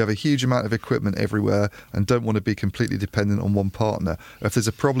 We have a huge amount of equipment everywhere and don't want to be completely dependent on one partner. If there's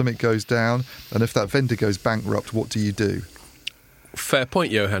a problem, it goes down. And if that vendor goes bankrupt, what do you do? Fair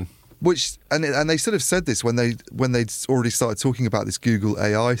point, Johan. Which and they sort of said this when they'd already started talking about this Google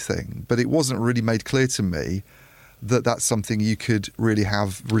AI thing, but it wasn't really made clear to me that that's something you could really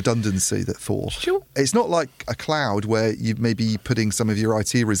have redundancy for. Sure. It's not like a cloud where you maybe putting some of your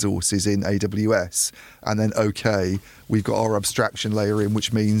IT resources in AWS and then, we've got our abstraction layer in,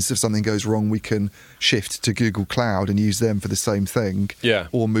 which means if something goes wrong, we can shift to Google Cloud and use them for the same thing. Yeah.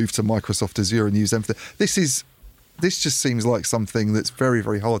 Or move to Microsoft Azure and use them for This just seems like something that's very,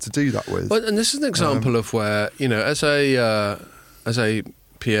 very hard to do that with. Well, and this is an example of where, as a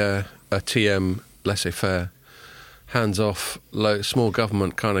Pierre, a TM laissez-faire, hands-off, small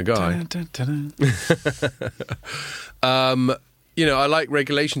government kind of guy. I like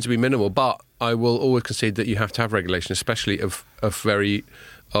regulation to be minimal, but I will always concede that you have to have regulation, especially of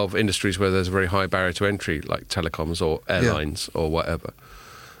industries where there's a very high barrier to entry, like telecoms or airlines or whatever.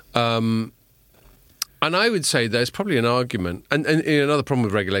 And I would say there's probably an argument, and another problem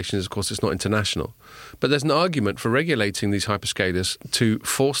with regulation is, of course, it's not international, but there's an argument for regulating these hyperscalers to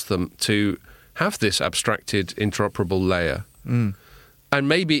force them to have this abstracted, interoperable layer, and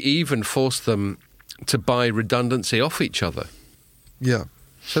maybe even force them to buy redundancy off each other. Yeah.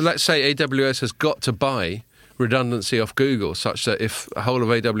 So let's say AWS has got to buy redundancy off Google, such that if the whole of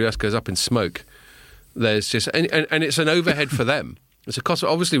AWS goes up in smoke, there's just and it's an overhead for them. It's a cost.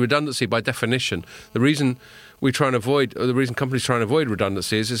 Obviously, redundancy by definition. The reason we try and avoid, or the reason companies try and avoid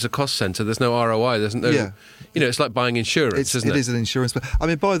redundancy is it's a cost center. There's no ROI. There's no. Yeah. It's like buying insurance, isn't it? It is an insurance. But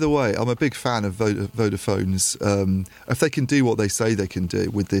by the way, I'm a big fan of Vodafone's. If they can do what they say they can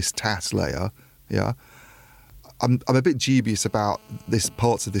do with this TAS layer, I'm a bit dubious about this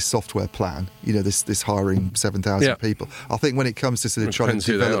parts of this software plan. This hiring 7,000 people. I think when it comes to sort of trying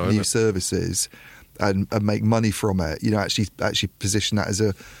to develop new services and make money from it, actually position that as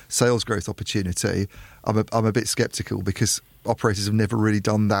a sales growth opportunity, I'm a bit sceptical, because operators have never really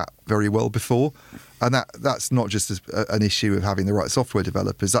done that very well before, and that's not just an issue of having the right software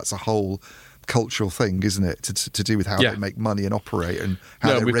developers. That's a whole cultural thing, isn't it, to do with how they make money and operate and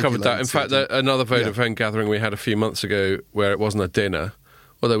how we covered that. In fact, another Vodafone gathering we had a few months ago where it wasn't a dinner,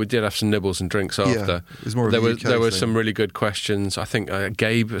 although we did have some nibbles and drinks after. It was more of there were some really good questions. I think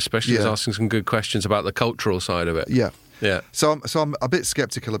Gabe especially was asking some good questions about the cultural side of it. Yeah. So I'm a bit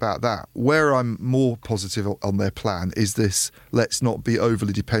sceptical about that. Where I'm more positive on their plan is this: let's not be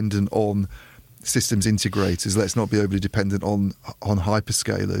overly dependent on systems integrators. Let's not be overly dependent on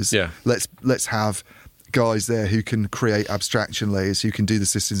hyperscalers. Yeah. Let's have guys there who can create abstraction layers, who can do the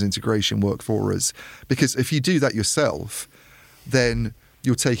systems integration work for us. Because if you do that yourself, then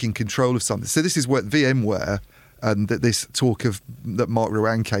you're taking control of something. So this is what VMware, and this talk of that Mark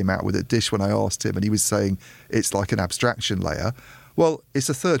Rowan came out with at Dish when I asked him, and he was saying it's like an abstraction layer. Well, it's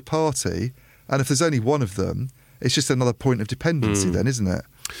a third party, and if there's only one of them, it's just another point of dependency then, isn't it?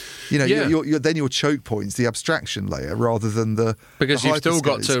 Then your choke point's the abstraction layer rather than the because you've still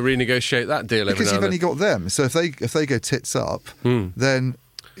got to renegotiate that deal because you've only got them. So if they go tits up, then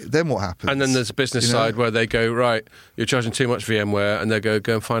what happens? And then there's a business side where they go, right, you're charging too much VMware, and they go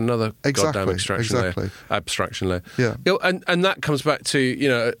and find another goddamn abstraction layer. Yeah. And that comes back to,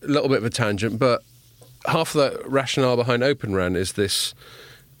 a little bit of a tangent, but half the rationale behind Open RAN is this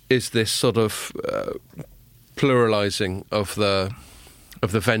sort of pluralizing of the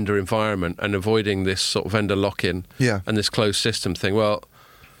vendor environment and avoiding this sort of vendor lock-in and this closed system thing. Well,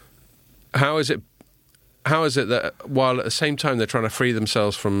 how is it that while at the same time they're trying to free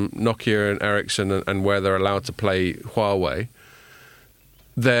themselves from Nokia and Ericsson and where they're allowed to play Huawei,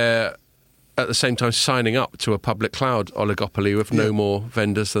 they're at the same time signing up to a public cloud oligopoly with no more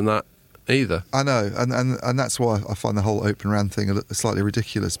vendors than that either. I know, and that's why I find the whole Open RAN thing slightly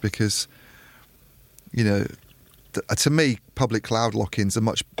ridiculous, because, you know, to me, public cloud lock-ins are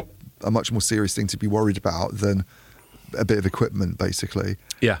a much more serious thing to be worried about than a bit of equipment, basically.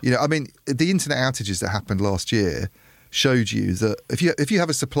 Yeah. You know, I mean, the internet outages that happened last year showed you that if you have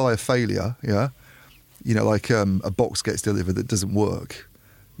a supplier failure, yeah, you know, like a box gets delivered that doesn't work,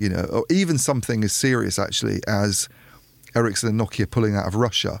 you know, or even something as serious actually as Ericsson and Nokia pulling out of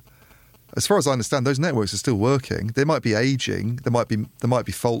Russia. As far as I understand, those networks are still working. They might be aging. There might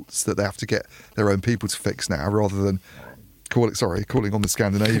be faults that they have to get their own people to fix now, rather than calling on the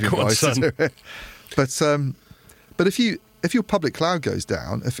Scandinavian guys to do it. But if your public cloud goes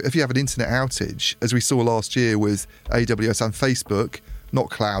down, if you have an internet outage, as we saw last year with AWS and Facebook, not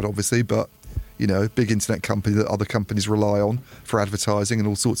cloud obviously, but, you know, big internet company that other companies rely on for advertising and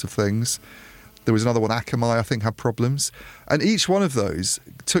all sorts of things. There was another one, Akamai, I think, had problems. And each one of those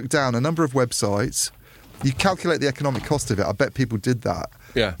took down a number of websites. You calculate the economic cost of it. I bet people did that.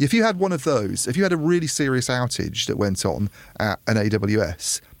 Yeah. If you had one of those, if you had a really serious outage that went on at an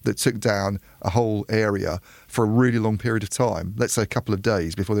AWS that took down a whole area for a really long period of time, let's say a couple of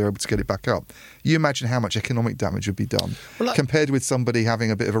days before they were able to get it back up, you imagine how much economic damage would be done compared with somebody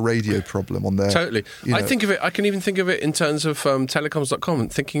having a bit of a radio problem on their... Totally. You know, I can even think of it in terms of telecoms.com,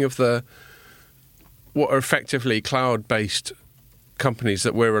 and thinking of what are effectively cloud-based companies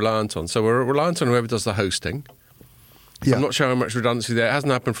that we're reliant on. So we're reliant on whoever does the hosting. Yeah. I'm not sure how much redundancy there. It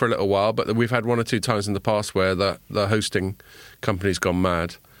hasn't happened for a little while, but we've had one or two times in the past where the hosting company's gone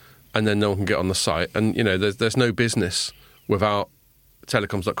mad, and then no one can get on the site. And, you know, there's no business without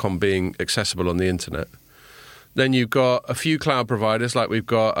telecoms.com being accessible on the internet. Then you've got a few cloud providers, like we've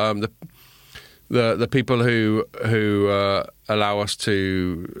got the people who allow us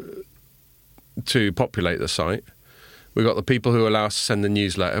to populate the site. We've got the people who allow us to send the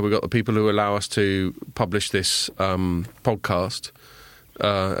newsletter. We've got the people who allow us to publish this podcast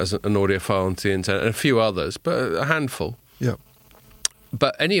as an audio file onto the internet, and a few others, but a handful. Yeah.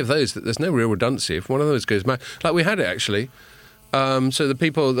 But any of those, there's no real redundancy. If one of those goes mad, like we had it actually. So the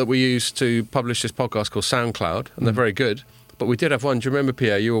people that we use to publish this podcast called SoundCloud, and they're very good. But we did have one. Do you remember,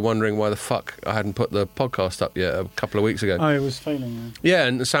 Pierre? You were wondering why the fuck I hadn't put the podcast up yet a couple of weeks ago. Oh, it was failing. Yeah,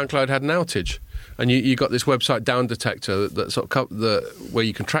 and SoundCloud had an outage. And you got this website Down Detector that sort of where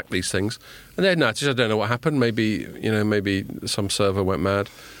you can track these things. And they had an outage. I don't know what happened. Maybe some server went mad.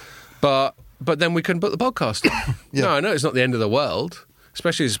 But then we couldn't put the podcast up. Yeah. No, I know it's not the end of the world,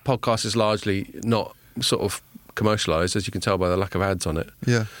 especially as podcast is largely not sort of commercialised, as you can tell by the lack of ads on it.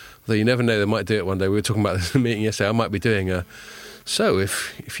 Yeah. Although you never know, they might do it one day. We were talking about this in a meeting yesterday. I might be doing so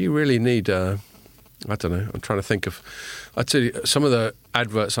if you really need, I don't know, I'm trying to think of, I tell you, some of the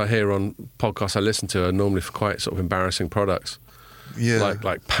adverts I hear on podcasts I listen to are normally for quite sort of embarrassing products. Yeah.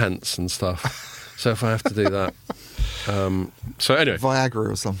 Like pants and stuff. So if I have to do that. So anyway.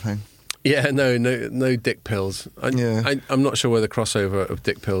 Viagra or something. Yeah, no dick pills. I'm not sure where the crossover of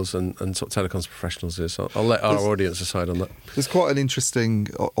dick pills and sort of telecoms professionals is. I'll let our audience decide on that. There's quite an interesting,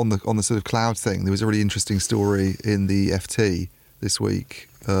 on the sort of cloud thing, there was a really interesting story in the FT this week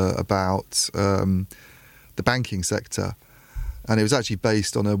about the banking sector. And it was actually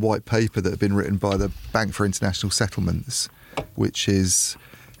based on a white paper that had been written by the Bank for International Settlements, which is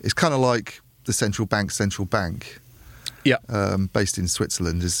kind of like the central bank. Yeah, based in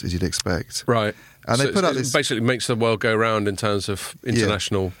Switzerland, as you'd expect. Right. And so they put out this... basically makes the world go round in terms of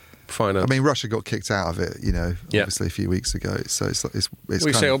international finance. I mean, Russia got kicked out of it, obviously a few weeks ago. So it's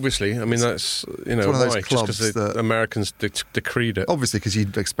we say obviously. I mean, that's, one of those why? clubs just because the Americans decreed it. Obviously, because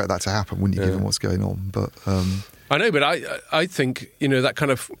you'd expect that to happen, wouldn't you, given what's going on? But I know, but I think, that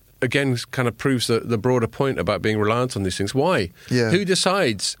kind of, again, kind of proves the broader point about being reliant on these things. Why? Yeah. Who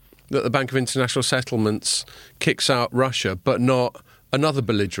decides that the Bank of International Settlements kicks out Russia, but not another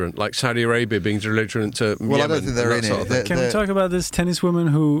belligerent, like Saudi Arabia being belligerent to Yemen? I don't think they're in it. Can we talk about this tennis woman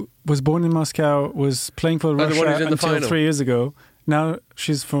who was born in Moscow, was playing for Russia until 3 years ago? Now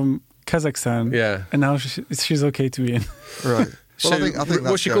she's from Kazakhstan. Yeah. And now she's okay to be in. Right. Well, So, I think that's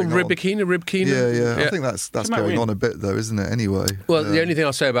what's she called? going on. Rybakina? Yeah. I think that's going on a bit, though, isn't it? Anyway. Well, the only thing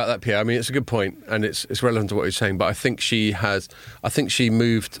I'll say about that, Pierre, I mean, it's a good point, and it's relevant to what you're saying. But I think she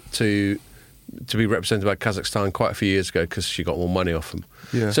moved to be represented by Kazakhstan quite a few years ago because she got more money off them.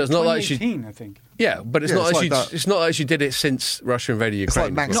 Yeah. So it's not like she. 2018, I think. Yeah, but it's Yeah, not it's like like she. that. It's not like she did it since Russia invaded It's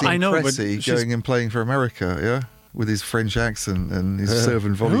Ukraine. like Maxime I know, but Cressy she's- going and playing for America, yeah? With his French accent and his serve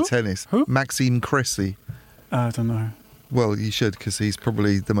and volley Who? tennis. Who? Maxime Cressy. I don't know. Well, you should, because he's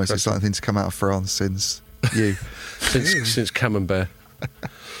probably the most exciting thing to come out of France since you. since Camembert.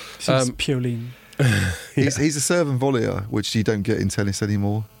 Since Piolín. He's a serve and volleyer, which you don't get in tennis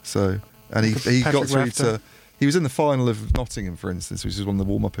anymore. So, and he got through to. He was in the final of Nottingham, for instance, which is one of the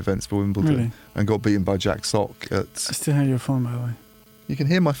warm-up events for Wimbledon, Really? and got beaten by Jack Sock. I still have your phone, by the way. You can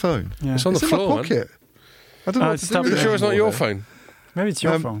hear my phone. Yeah. It's on the It's floor, in my pocket. I don't know what to do stopped with man. it You sure it's not anymore your then. phone? Maybe it's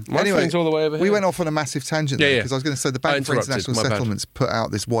your phone. My Anyway, phone's all the way over here. we went off on a massive tangent there Yeah. because I was going to say the I Bank for interrupted, International my bad. Settlements put out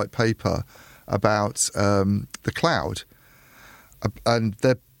this white paper about the cloud, and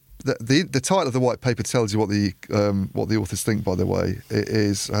the title of the white paper tells you what the authors think. By the way, it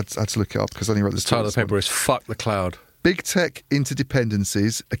is I had to look it up because I only wrote The this. title of the paper is "Fuck the Cloud." Big tech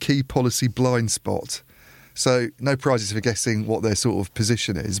interdependencies, a key policy blind spot. So no prizes for guessing what their sort of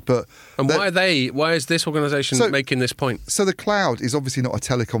position is, but And why is this organisation making this point? so the cloud is obviously not a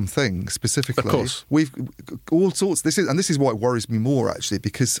telecom thing specifically. Of course. We've all sorts. This is why it worries me more actually,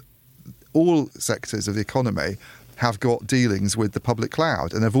 because all sectors of the economy have got dealings with the public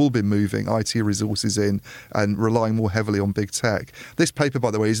cloud, and they've all been moving IT resources in and relying more heavily on big tech. This paper, by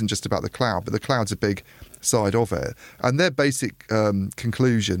the way, isn't just about the cloud, but the cloud's a big side of it. And their basic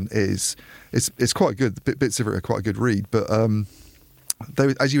conclusion is it's quite good. Bits of it are quite a good read, but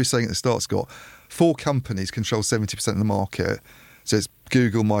they, as you were saying at the start, Scott, 4 companies control 70% of the market. So it's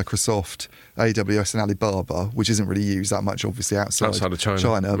Google, Microsoft, AWS and Alibaba, which isn't really used that much, obviously, outside of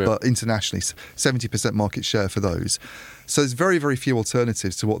China. Yeah. But internationally, 70% market share for those. So there's very, very few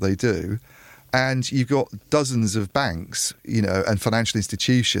alternatives to what they do. And you've got dozens of banks, and financial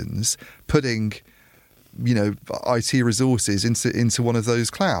institutions putting, IT resources into one of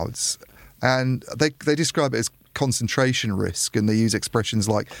those clouds. And they describe it as concentration risk, and they use expressions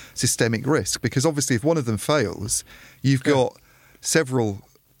like systemic risk, because obviously if one of them fails, you've got several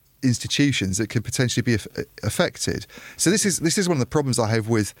institutions that could potentially be affected. So this is one of the problems I have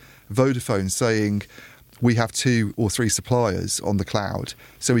with Vodafone saying we have 2 or 3 suppliers on the cloud,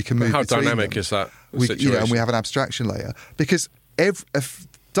 so we can move How between dynamic them. is that We, situation? and we have an abstraction layer, because if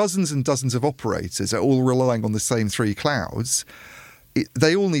dozens and dozens of operators are all relying on the same 3 clouds,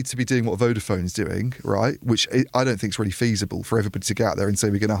 they all need to be doing what Vodafone's doing, right? Which I don't think is really feasible for everybody to go out there and say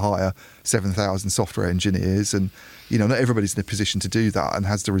we're going to hire 7,000 software engineers, and not everybody's in a position to do that and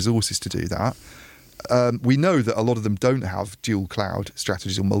has the resources to do that. We know that a lot of them don't have dual cloud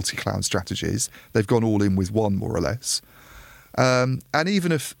strategies or multi-cloud strategies. They've gone all in with one, more or less. And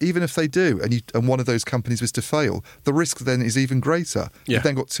even if they do, and one of those companies was to fail, the risk then is even greater. Yeah. You've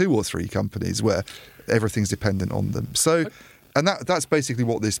then got 2 or 3 companies where everything's dependent on them. So. And that's basically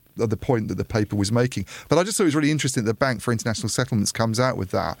what the point that the paper was making. But I just thought it was really interesting that the Bank for International Settlements comes out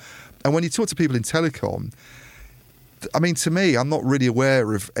with that. And when you talk to people in telecom, I mean, to me, I'm not really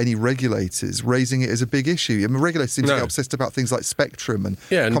aware of any regulators raising it as a big issue. I mean, regulators seem to get obsessed about things like spectrum and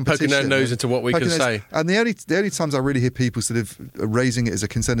and competition. poking their nose into what we can say. And the only times I really hear people sort of raising it as a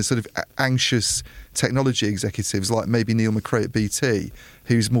concern are sort of anxious technology executives, like maybe Neil McRae at BT,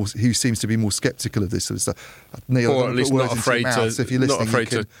 who seems to be more sceptical of this sort of stuff. Neil, Or at least not afraid to. So if you're listening, not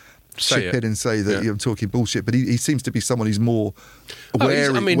afraid you can to say chip it. in and say that I'm talking bullshit. But he seems to be someone who's more Oh,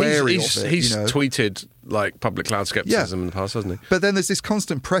 wary, wary he's of it. He's tweeted like public cloud skepticism in the past, hasn't he? But then there's this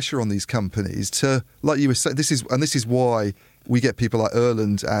constant pressure on these companies to, like you were saying, this is why we get people like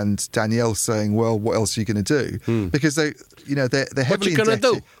Erland and Danielle saying, "Well, what else are you going to do?" Because they're heavily gonna indebted.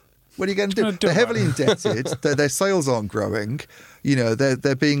 do? What are you going to do? They're heavily indebted. Their sales aren't growing.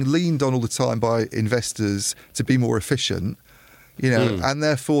 They're being leaned on all the time by investors to be more efficient. And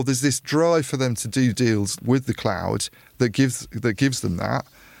therefore there's this drive for them to do deals with the cloud that gives them that.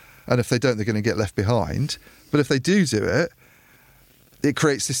 And if they don't, they're going to get left behind. But if they do it, it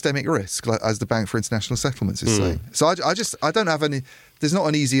creates systemic risk, like, as the Bank for International Settlements is saying. So I don't have any. There's not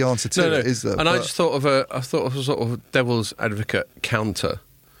an easy answer to it, is there? And I just thought of a sort of devil's advocate counter,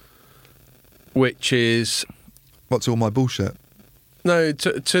 which is what's all my bullshit? to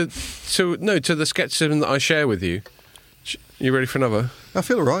the skepticism that I share with you. You ready for another? I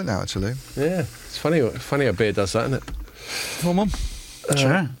feel all right now, actually. Yeah, it's funny a beer does that, isn't it? Come on.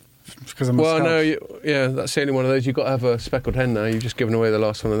 Sure. Because I'm Well, no, that's the only one of those. You've got to have a speckled hen now. You've just given away the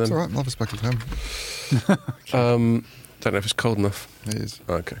last one of them. It's all right. I'll have a speckled hen. Don't know if it's cold enough. It is.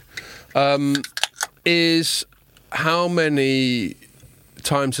 Okay. Is how many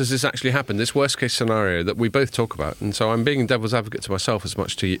times has this actually happened? This worst case scenario that we both talk about, and so I'm being devil's advocate to myself as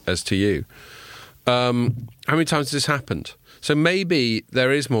much as to you. How many times has this happened? So maybe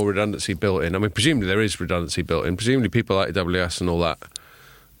there is more redundancy built in. I mean, presumably there is redundancy built in. Presumably people like AWS and all that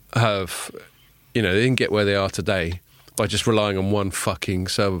have, they didn't get where they are today by just relying on one fucking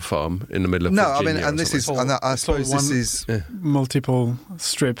server farm in the middle of No, I Virginia mean, or and this is, something. and I suppose one- this is. multiple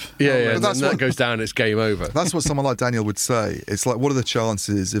strip. Yeah, But and that's then that what- goes down, it's game over. That's what someone like Daniel would say. It's like, what are the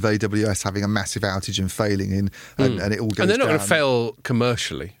chances of AWS having a massive outage and failing and it all goes And they're not going down? to fail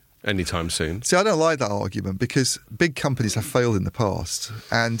commercially anytime soon. See, I don't like that argument because big companies have failed in the past,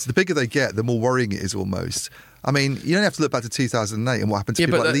 and the bigger they get, the more worrying it is almost. I mean, you don't have to look back to 2008 and what happened to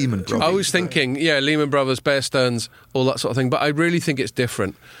people like Lehman Brothers. I was thinking, Lehman Brothers, Bear Stearns, all that sort of thing. But I really think it's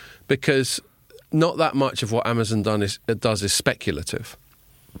different because not that much of what Amazon does is speculative.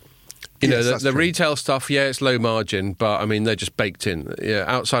 You Yes, know, that's the true. retail stuff, it's low margin, but I mean, they're just baked in. Yeah,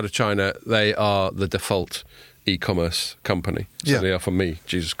 outside of China, they are the default e-commerce company. So Yeah. they are for me.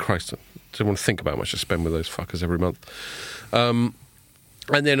 Jesus Christ. I don't want to think about how much I spend with those fuckers every month.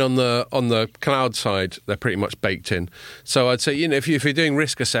 And then on the cloud side, they're pretty much baked in. So I'd say, if you're doing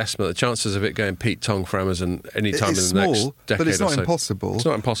risk assessment, the chances of it going Pete Tong for Amazon any time in It's the next small, decade but it's or not so. impossible. It's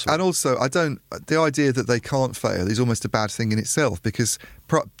not impossible. And also, the idea that they can't fail is almost a bad thing in itself because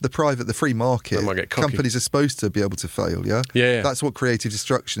the free market, They might get cocky. companies are supposed to be able to fail, yeah? Yeah. That's what creative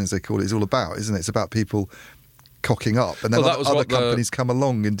destruction, as they call it, is all about, isn't it? It's about people cocking up and then Well, that was other what the- companies come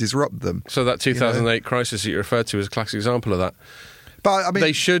along and disrupt them. So that 2008 crisis that you referred to is a classic example of that. But I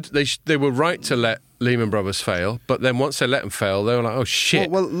mean, They were right to let Lehman Brothers fail, but then once they let them fail, they were like, oh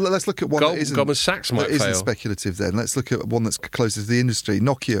shit. well, let's look at one that isn't, Goldman Sachs might that isn't fail. speculative then. Let's look at one that's closer to the industry.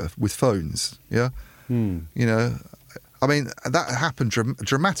 Nokia with phones, yeah? You know, I mean, that happened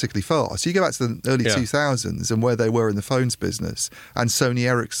dramatically fast. You go back to the early 2000s and where they were in the phones business and Sony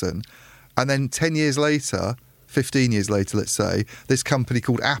Ericsson, and then 10 years later, 15 years later, let's say, this company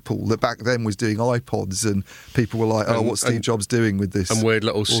called Apple that back then was doing iPods and people were like, what's Steve Jobs doing with this? And weird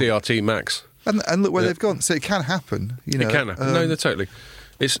little CRT Max. And look where they've gone. So it can happen, you know. It can happen. No, totally.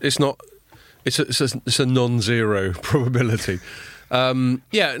 It's not. It's a non-zero probability.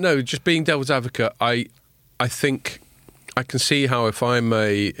 Just being devil's advocate, I think I can see how if I'm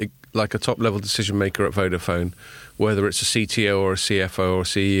a top level decision maker at Vodafone, whether it's a CTO or a CFO or a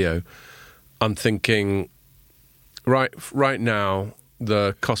CEO, I'm thinking right now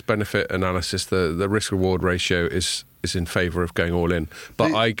the cost benefit analysis, the risk reward ratio is in favour of going all in.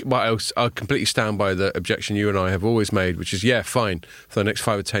 But I completely stand by the objection you and I have always made, which is fine for the next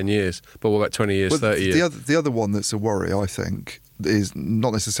 5 or 10 years. But what about 20 years, 30 years? The other one that's a worry, I think, is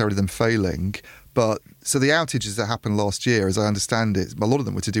not necessarily them failing, but so the outages that happened last year, as I understand it, a lot of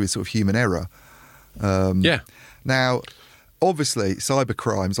them were to do with sort of human error. Now, obviously,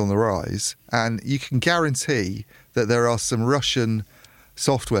 cybercrime's on the rise, and you can guarantee that there are some Russian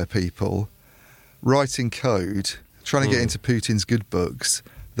software people writing code, trying to get into Putin's good books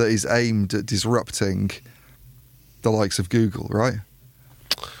that is aimed at disrupting the likes of Google, right?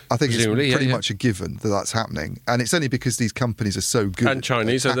 I think it's Presumably, pretty much a given that that's happening. And it's only because these companies are so good. And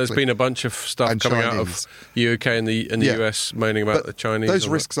Chinese. So there's been a bunch of stuff And coming out Chinese. of UK and the US moaning about the Chinese. Those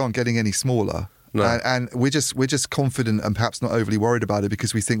risks aren't getting any smaller. No. And we're just confident and perhaps not overly worried about it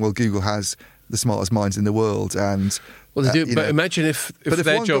because we think, well, Google has the smartest minds in the world. And Well, they do, you but know. imagine if But if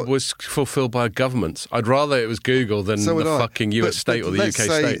their one job got- was fulfilled by a government. I'd rather it was Google than So the would I. fucking US But state or the let's UK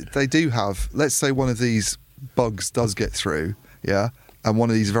say state. they do have. Let's say one of these bugs does get through, and one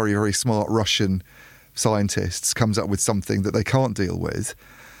of these very, very smart Russian scientists comes up with something that they can't deal with.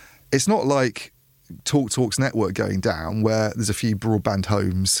 It's not like TalkTalk's network going down, where there's a few broadband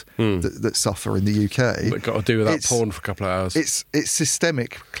homes that suffer in the UK. But got to do without It's- porn for a couple of hours. It's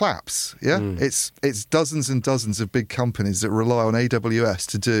systemic collapse. It's dozens and dozens of big companies that rely on AWS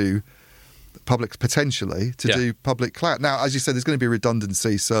to do public do public cloud. Now, as you said, there's going to be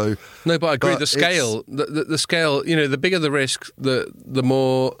redundancy. So No, but I agree. but The scale, the scale. The bigger the risk, the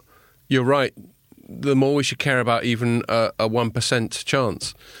more. You're right. The more we should care about even a 1%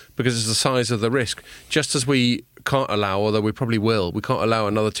 chance, because it's the size of the risk. Just as we can't allow, although we probably will, we can't allow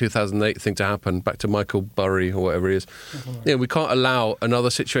another 2008 thing to happen. Back to Michael Burry or whatever he is. We can't allow another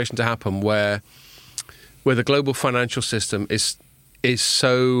situation to happen where the global financial system is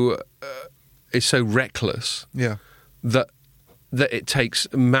so reckless. yeah. that it takes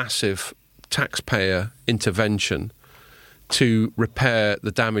massive taxpayer intervention to repair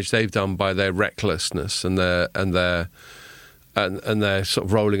the damage they've done by their recklessness and their sort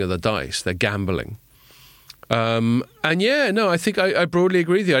of rolling of the dice, their gambling. I think I broadly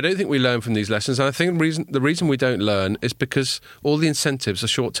agree with you. I don't think we learn from these lessons. And I think the reason we don't learn is because all the incentives are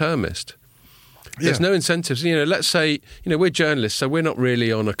short-termist. There's no incentives. Let's say, we're journalists, so we're not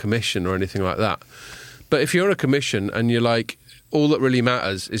really on a commission or anything like that. But if you're on a commission and you're like, all that really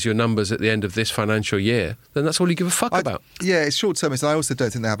matters is your numbers at the end of this financial year, then that's all you give a fuck about. Yeah, it's short-termist, and I also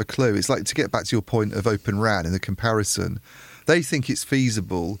don't think they have a clue. It's like, to get back to your point of Open RAN and the comparison, they think it's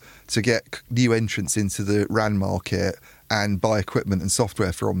feasible to get new entrants into the RAN market and buy equipment and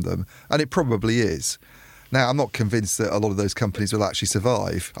software from them, and it probably is. Now, I'm not convinced that a lot of those companies will actually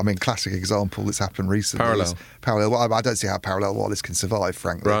survive. I mean, classic example that's happened recently. Parallel. Well, I don't see how Parallel Wireless can survive,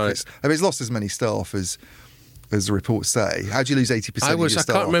 frankly. Right. It's lost as many staff as the reports say. How do you lose 80% of your staff?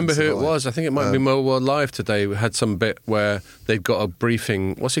 I can't remember who it was. I think it might be Mobile World Live today. We had some bit where they've got a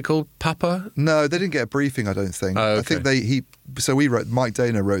briefing. What's he called? Papa? No, they didn't get a briefing, I don't think. Oh, okay. I think Mike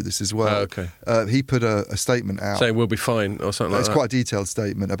Dana wrote this as well. Oh, okay. He put a statement out. Saying we'll be fine or something like that. It's quite a detailed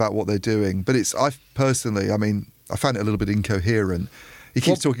statement about what they're doing. But I found it a little bit incoherent. He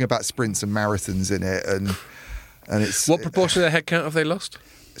keeps talking about sprints and marathons in it, and it's... What proportion of their headcount have they lost?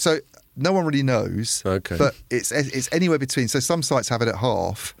 So no one really knows. Okay. But it's anywhere between... So some sites have it at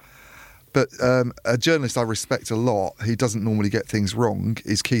half. But a journalist I respect a lot, who doesn't normally get things wrong,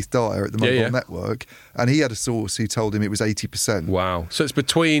 is Keith Dyer at the Mobile Network. And he had a source who told him it was 80%. Wow. So it's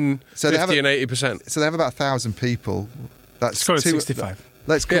between 50 and 80%. So they have about 1,000 people. Let's call it 65.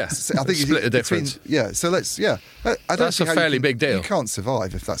 Let's go. Yeah. I think Split the difference. So let's. Yeah. I don't That's see a how fairly big deal. You can't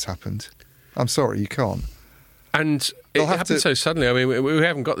survive if that's happened. I'm sorry, you can't. And it happened so suddenly. I mean, we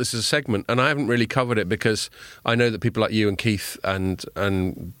haven't got this as a segment, and I haven't really covered it because I know that people like you and Keith and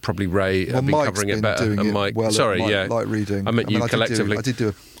probably Ray have been covering it better. And Mike, Light Reading. I meant you collectively. I did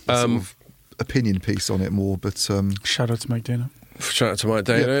do a sort of opinion piece on it more, but shout out to Mike Dana. Shout out to Mike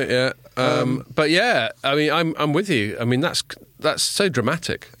Dana. Yeah. But yeah, I mean, I'm with you. I mean, that's so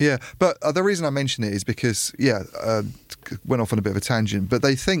dramatic. Yeah, but the reason I mention it is because went off on a bit of a tangent, but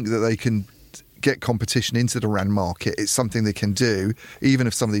they think that they can get competition into the RAN market. It's something they can do, even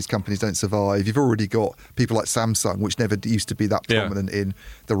if some of these companies don't survive. You've already got people like Samsung, which never used to be that prominent in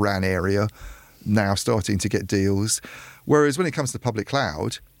the RAN area, now starting to get deals. Whereas when it comes to public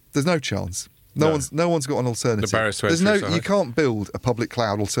cloud, there's no chance. No one's got an alternative. The barriers to entry. You can't build a public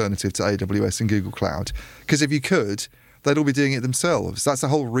cloud alternative to AWS and Google Cloud, because if you could, they'd all be doing it themselves. That's the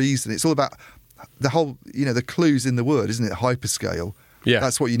whole reason. It's all about the whole, the clues in the word, isn't it? Hyperscale. Yeah,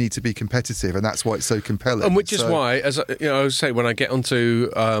 that's what you need to be competitive, and that's why it's so compelling. And which is why, as I would say, when I get onto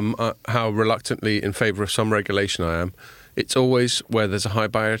how reluctantly in favour of some regulation I am, it's always where there's a high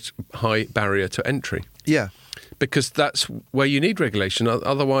barrier to entry. Yeah, because that's where you need regulation.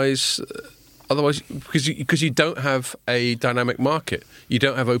 Otherwise, because you don't have a dynamic market, you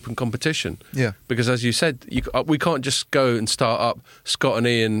don't have open competition. Yeah, because as you said, we can't just go and start up Scott and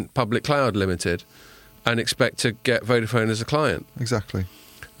Ian Public Cloud Limited and expect to get Vodafone as a client. Exactly.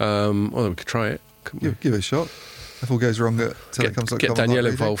 Well, we could try it. Give it a shot. If all goes wrong at telecoms.com. Get Danielle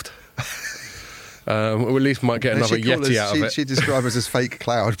involved. We at least might get another Yeti out of it. She'd describe us as fake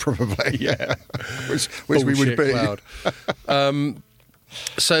cloud, probably. Yeah. which we would be. Cloud.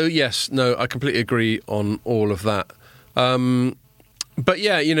 So, yes, no, I completely agree on all of that. But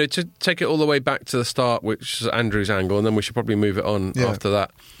yeah, to take it all the way back to the start, which is Andrew's angle, and then we should probably move it on after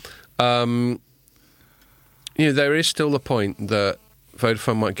that. There is still the point that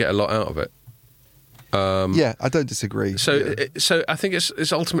Vodafone might get a lot out of it. I don't disagree. So I think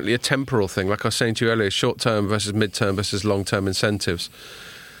it's ultimately a temporal thing. Like I was saying to you earlier, short-term versus mid-term versus long-term incentives.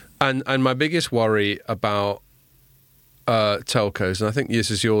 And my biggest worry about telcos, and I think this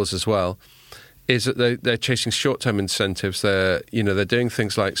is yours as well, is that they're chasing short-term incentives. They're doing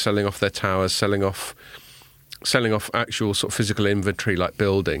things like selling off their towers, selling off actual sort of physical inventory like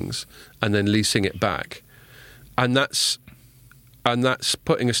buildings, and then leasing it back. And that's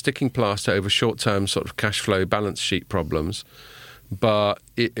putting a sticking plaster over short-term sort of cash flow balance sheet problems. But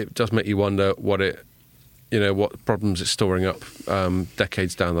it does make you wonder what problems it's storing up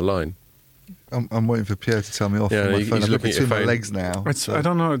decades down the line. I'm waiting for Pierre to tell me off. Yeah, on my phone. he's I'm looking at your between my phone. legs now. I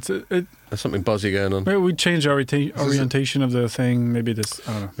don't know. There's something buzzy going on. Maybe we change our orientation of the thing. Maybe this.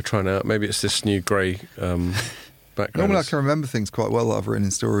 I don't know. We're trying out. Maybe it's this new grey background. Normally I can remember things quite well that I've written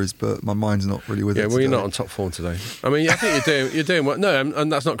in stories, but my mind's not really with it. Yeah, well, you're not on top form today. I mean, I think you're doing well. No, and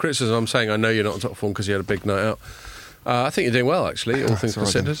that's not criticism. I'm saying I know you're not on top form because you had a big night out. I think you're doing well, actually, all things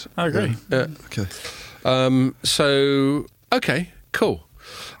considered. I agree. Yeah. Okay. Okay, cool.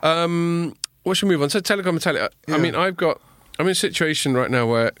 What should we move on? So telecom and tele. Yeah. I mean, I'm in a situation right now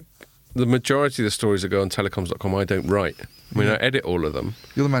where the majority of the stories that go on telecoms.com I don't write. I mean, I edit all of them.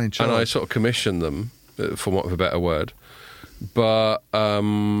 You're the man in charge. And I sort of commission them, for want of a better word. But,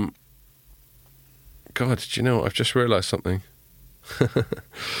 God, did you know what? I've just realised something.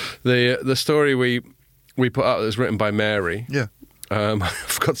 The story we put out that was written by Mary. Yeah. I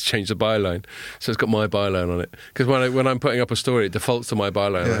forgot to change the byline, so it's got my byline on it. Because when I'm putting up a story, it defaults to my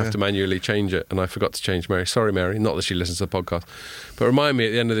byline. I have to manually change it, and I forgot to change Mary. Sorry, Mary. Not that she listens to the podcast, but remind me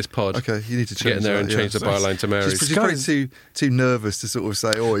at the end of this pod. Okay, you need to get in there and change the byline to Mary's. She's probably too nervous to sort of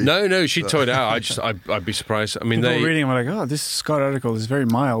say, "Oh." No, she'd toy it out. I'd be surprised. I mean, people reading, I'm like, "Oh, this Scott article is very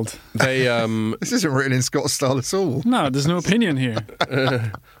mild." They this isn't written in Scott style at all. No, there's no opinion here.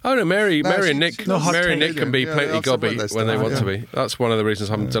 Oh no, Mary and Nick can be plenty gobby when they want to be. That's one of the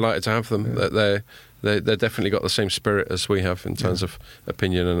reasons I'm delighted to have them. That they're definitely got the same spirit as we have in terms of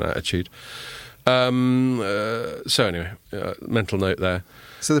opinion and attitude. So anyway, mental note there.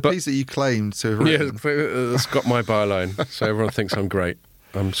 So the piece that you claimed to have written... Yeah, it's got my byline, so everyone thinks I'm great.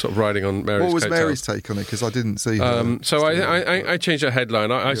 I'm sort of riding on Mary's What was coattails. Mary's take on it? Because I didn't see her. So I changed the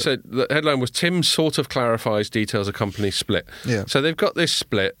headline. I said the headline was Tim sort of clarifies details of company split. Yeah. So they've got this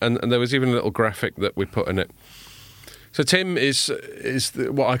split, and there was even a little graphic that we put in it. So Tim is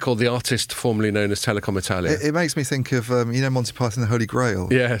what I call the artist formerly known as Telecom Italia. It makes me think of Monty Python and the Holy Grail.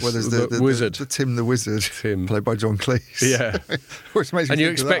 Yes, where there's the wizard, the Tim the Wizard, played by John Cleese. Yeah, which makes me and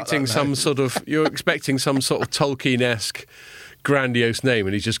you're expecting some sort of Tolkien-esque grandiose name,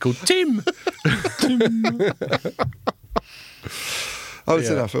 and he's just called Tim. I haven't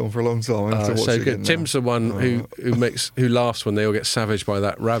seen that film for a long time. I have to watch it again Tim's the one who laughs when they all get savaged by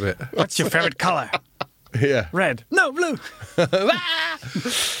that rabbit. What's your favourite colour? Yeah, red. No, blue.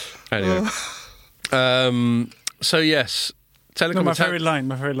 Anyway, so yes, Telecom. No, my favourite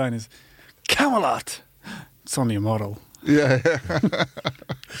line is Camelot. It's only a model. Yeah.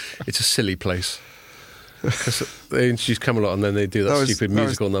 It's a silly place. Because they introduce Camelot and then they do that stupid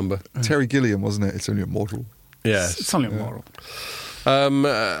musical number. Terry Gilliam, wasn't it? It's only a model. Yeah, it's only a model.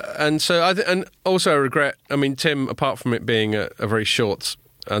 And so and also I regret. I mean, Tim, apart from it being a very short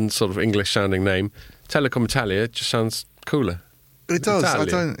and sort of English-sounding name, Telecom Italia just sounds cooler. It does.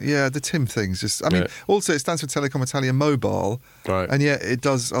 Italian. The Tim thing's just. I mean, also it stands for Telecom Italia Mobile, right? And yet it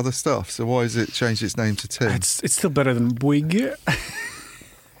does other stuff. So why has it changed its name to Tim? It's still better than Bouygues.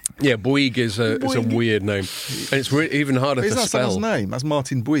 Yeah, Bouygues is a weird name, and it's even harder to spell. Is that someone's name? That's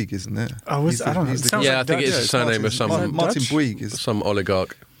Martin Bouygues, isn't it? Oh, I don't know. I think it's the surname of someone. Martin Bouygues is some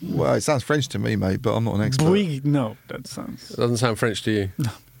oligarch. Well, it sounds French to me, mate, but I'm not an expert. Bouygues, no, that sounds. It doesn't sound French to you.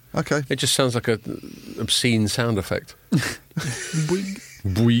 No. Okay. It just sounds like an obscene sound effect.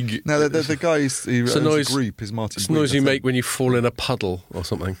 Bouygues. No, the guy who owns the group is Martin Bouygues. It's the noise you make when you fall in a puddle or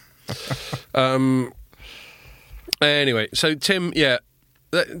something. Anyway, so Tim,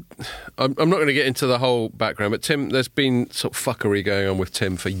 I'm not going to get into the whole background, but Tim, there's been sort of fuckery going on with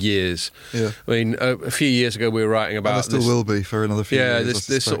Tim for years. Yeah. I mean, a few years ago we were writing about... And there still will be for another few years. Yeah,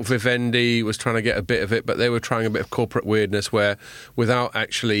 this sort of Vivendi was trying to get a bit of it, but they were trying a bit of corporate weirdness where, without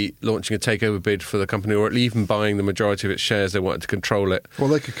actually launching a takeover bid for the company or even buying the majority of its shares, they wanted to control it. Well,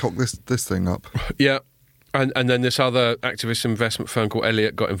 they could cock this thing up. Yeah. And then this other activist investment firm called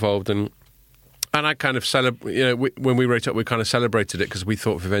Elliott got involved, and I kind of when we wrote up, we kind of celebrated it because we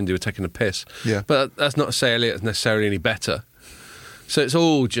thought Vivendi were taking a piss. Yeah. But that's not to say Elliott's necessarily any better. So it's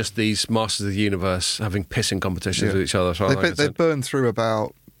all just these masters of the universe having pissing competitions with each other. So they've burned through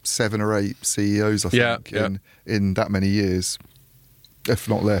about 7 or 8 CEOs, I think, in that many years, if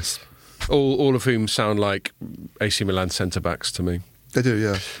not less. All of whom sound like AC Milan centre-backs to me. They do,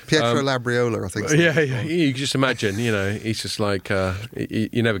 yeah. Pietro Labriola, I think. Yeah. You can just imagine, he's just like,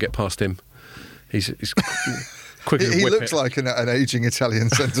 you never get past him. He's quick as a whip. He looks like an ageing Italian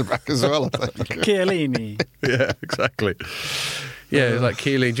centre-back as well, I think. Chiellini. Yeah, exactly. Yeah, like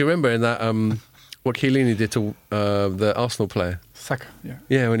Chiellini. Do you remember in that what Chiellini did to the Arsenal player? Saka, yeah.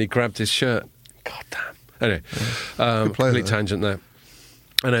 Yeah, when he grabbed his shirt. God damn. Anyway, complete tangent there.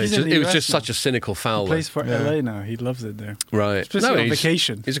 I know, it was just such a cynical foul. He plays for LA now. He loves it there. Right. Especially on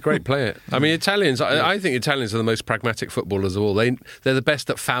vacation. He's a great player. I mean, Italians, I think Italians are the most pragmatic footballers of all. They're the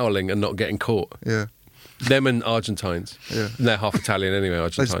best at fouling and not getting caught. Yeah. Them and Argentines. Yeah. And they're half Italian anyway,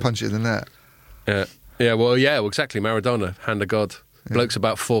 Argentines. They just punch it in the net. Yeah. Well, exactly. Maradona, hand of God. Yeah. Bloke's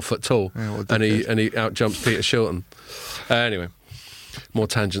about 4 foot tall, and he out jumps Peter Shilton. Anyway, more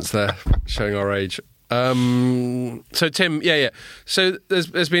tangents there, showing our age. So Tim, So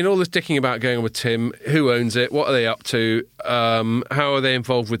there's been all this dicking about going on with Tim. Who owns it? What are they up to? How are they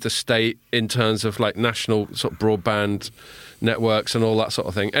involved with the state in terms of like national sort of broadband networks and all that sort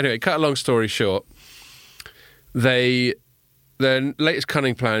of thing? Anyway, cut a long story short, their latest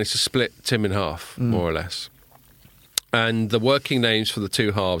cunning plan is to split Tim in half, more or less. And the working names for the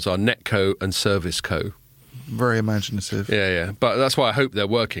two halves are NetCo and ServiceCo. Very imaginative. Yeah. But that's why I hope they're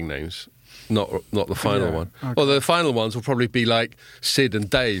working names. not the final Yeah, one. okay. Although the final ones will probably be like Sid and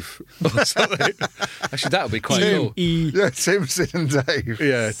Dave or something. Actually, that would be quite cool. Yeah, Tim, Sid and Dave.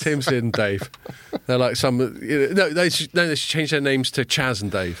 Yeah, Tim, Sid, and Dave. They're like some. They should change their names to Chaz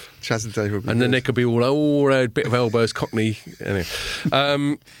and Dave, Chaz and Dave would be and then good. they could be all a bit of elbows, Cockney. Anyway,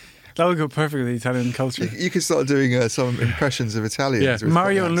 That would go perfectly with Italian culture. You could start doing some impressions of Italians. Yeah. with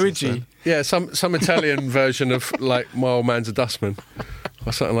Mario and Cockney accents, Luigi. yeah, some Italian version of like Mild Man's a Dustman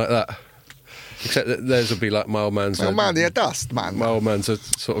or something like that. Except that theirs would be like Mild Man's. Oh man, they're dust, man. Mild Man's a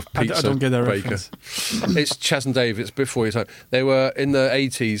sort of pizza I don't get that baker. reference. It's Chaz and Dave. It's before your time. They were in the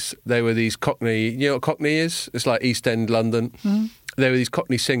 80s. They were these Cockney. You know what Cockney is? It's like East End London. Mm-hmm. They were these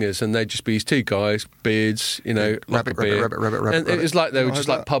Cockney singers, and they'd just be these two guys, beards, like Rabbit, a beard. rabbit, and it was like they were Oh, just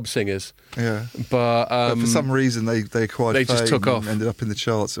I like like pub singers. Yeah. But, But for some reason, they acquired they just fame took and off. ended up in the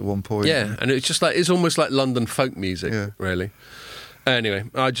charts at one point. yeah, and it's just like it's almost like London folk music, Yeah. really. Anyway,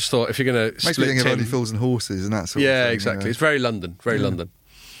 I just thought if you're going to Makes me split think of Tim, Only Fools and Horses and that sort of yeah, thing. exactly. You know. It's very London, very London.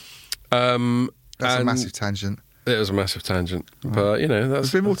 That's a and massive tangent. It was a massive tangent, but that's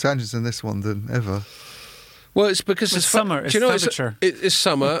There's been more tangents in this one than ever. well. It's because It's it's summer, Do it's you know temperature. it's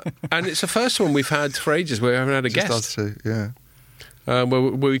summer, and it's the first one we've had for ages where we haven't had a Just us guest, two, yeah. where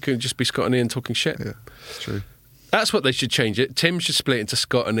we can just be Scott and Ian talking shit. Yeah, it's true. That's what they should change it. Tim should split into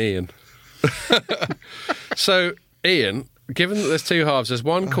Scott and Ian. So Ian, given that there's two halves, there's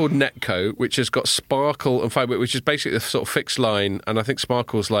one called Netco, which has got Sparkle and Fibre, which is basically the sort of fixed line, and I think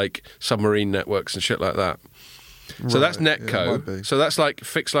Sparkle's like submarine networks and shit like that. So that's Right, yeah, Netco. might be. So that's like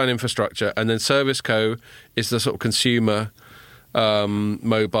fixed line infrastructure, and then Service Co is the sort of consumer,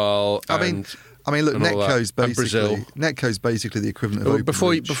 mobile. I mean, look, and all that. Netco's And Brazil. basically the equivalent of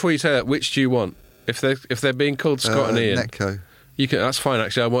Before you Openreach. say that, which do you want? If they're being called Scott and Ian, Netco. you can. That's fine.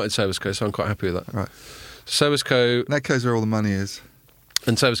 Actually, I wanted Service Co, so I'm quite happy with that. Right. Service Co Netco's where all the money is.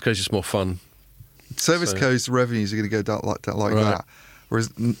 and Service Co is just more fun. Service So- Co's revenues are going to go down like Right. that. Whereas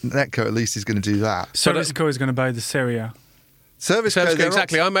Netco at least is going to do that. Service Co is going to buy the Serie. Service Co, Service Co, they're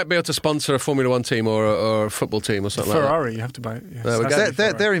exactly. I might be able to sponsor a Formula One team or a football team or something Ferrari, you have to buy it. Yes. There we Has go. to Their, be their,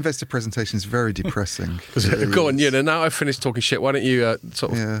 Ferrari. their investor presentation is very depressing. like that. It really Go on, is. now I've finished talking shit. Why don't you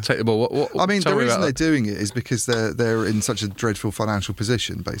sort of Yeah. take the ball? What, I mean, tell the me reason about they're that. doing it is because they're in such a dreadful financial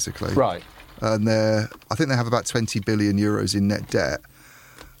position, basically. Right. And I think they have about 20 billion euros in net debt.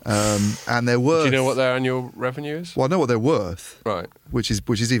 And they're worth. Do you know what their annual revenue is? Well, I know what they're worth, Right. which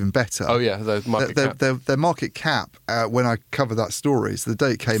is even better. Oh yeah, the market cap. Their market cap, when I covered that story, so the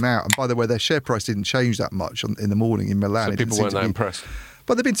day it came out, and by the way, their share price didn't change that much in the morning in Milan. So It didn't people seem weren't to that be- impressed.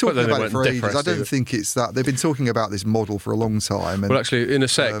 But they've been talking then they about it for weren't ages. I depressed don't either. think it's that. They've been talking about this model for a long time. And Well, actually, in a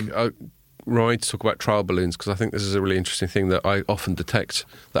sec, right to talk about trial balloons because I think this is a really interesting thing that I often detect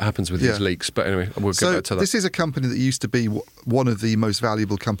that happens with these Yeah. leaks. But anyway, we'll get so back to that. this is a company that used to be one of the most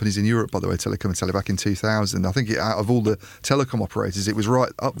valuable companies in Europe, by the way, Telecom Italia, back in 2000. I think out of all the telecom operators, it was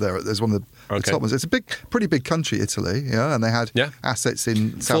right up there as one of the Okay. top ones. It's a pretty big country, Italy, yeah, and they had Yeah. assets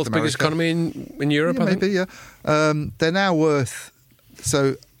in South Fourth America. biggest economy in Europe, Yeah, I think. maybe, yeah. They're now worth.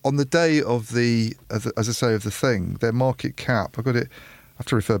 So on the day of the as I say, of the thing, their market cap. I have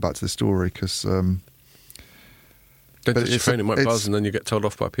to refer back to the story because Don't But touch your it's- phone, it might it's- buzz and then you get told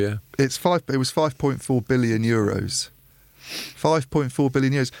off by Pierre. it was 5.4 billion euros. 5.4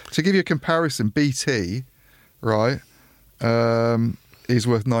 billion euros. To give you a comparison, BT, right, is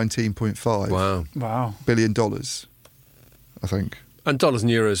worth 19.5 Wow. billion dollars. I think And dollars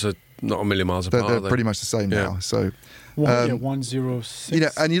and euros are not a million miles apart. they're are they? pretty much the same Yeah. now. So.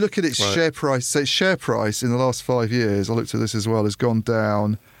 106. And you look at its Right. share price. So its share price in the last 5 years, I looked at this as well, has gone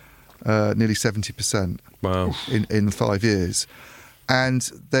down nearly 70% Wow. in 5 years. And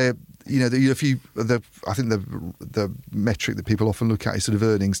they're, I think the metric that people often look at is sort of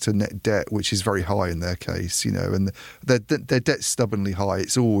earnings to net debt, which is very high in their case, and their debt's stubbornly high.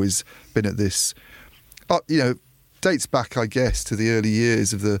 It's always been at this, dates back, I guess, to the early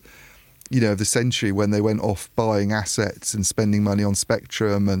years of the century when they went off buying assets and spending money on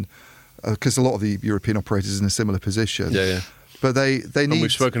spectrum, and because a lot of the European operators are in a similar position. Yeah, yeah. But they And need.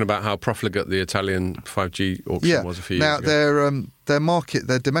 we've spoken about how profligate the Italian 5G auction was a few years ago. Now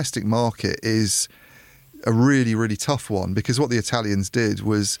their domestic market is a really, really tough one because what the Italians did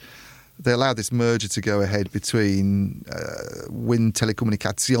was they allowed this merger to go ahead between Wind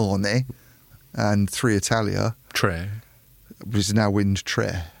Telecomunicazione and Three Italia, Tre. which is now Wind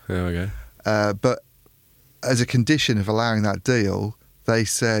Tre. There we go. But as a condition of allowing that deal, they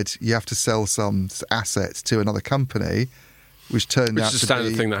said you have to sell some assets to another company, which turned Which out is a to standard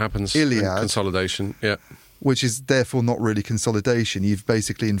be thing that happens in Iliad, consolidation. Yeah. which is therefore not really consolidation. You've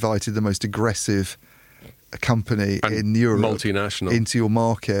basically invited the most aggressive company And in Europe multinational. into your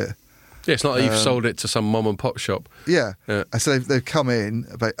market. Yeah, it's not like you've sold it to some mom and pop shop. Yeah. Yeah. And so they've come in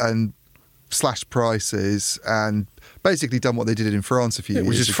and slashed prices and basically done what they did in France a few years ago.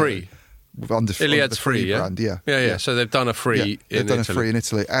 Which is free. Under Iliad's the free, yeah? brand, yeah. Yeah. So they've done a free They've in done Italy. a free in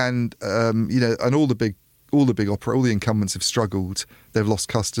Italy, and and all the incumbents have struggled. They've lost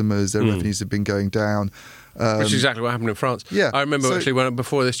customers. Their revenues have been going down. Which is exactly what happened in France. Yeah, I remember so- actually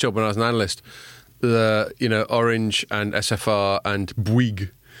before this job, when I was an analyst, Orange and SFR and Bouygues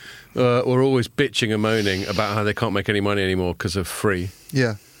were always bitching and moaning about how they can't make any money anymore because of free.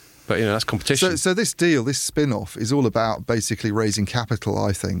 Yeah. But that's competition. So this deal, this spin-off, is all about basically raising capital,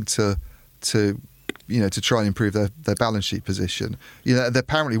 I think, to try and improve their balance sheet position.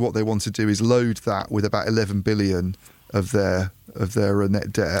 Apparently what they want to do is load that with about 11 billion of their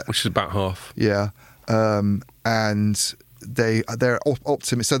net debt. Which is about half. Yeah, and they're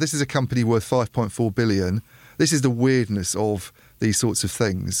optimistic. So this is a company worth 5.4 billion. This is the weirdness of these sorts of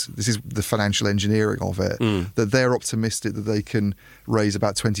things. This is the financial engineering of it. That they're optimistic that they can raise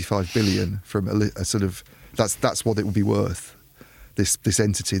about 25 billion from a sort of that's what it will be worth. This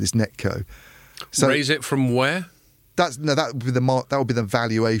entity, this Netco. So Raise it from where? that would be the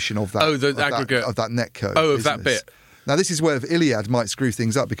valuation of that. Oh, the aggregate of that Netco. Oh, of that business. bit. Now this is where Iliad might screw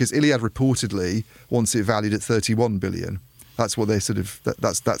things up because Iliad reportedly wants it valued at 31 billion. That's what they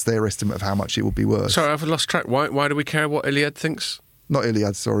that's their estimate of how much it will be worth. Sorry, I've lost track. Why do we care what Iliad thinks? Not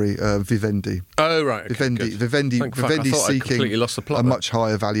Iliad, sorry, Vivendi. Oh, right. Okay, Vivendi's Thank fuck, I Vivendi's thought I seeking completely lost the plot a there. much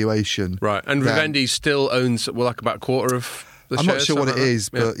higher valuation. Right, and than- Vivendi still owns like about a quarter of the I'm shares. not sure what it something like is,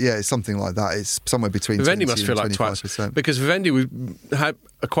 that? but yeah, it's something like that. It's somewhere between Vivendi 20 must feel and like 25%. twats because Vivendi had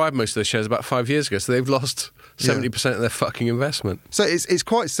acquired most of their shares about 5 years ago, so they've lost 70% of their fucking investment. So it's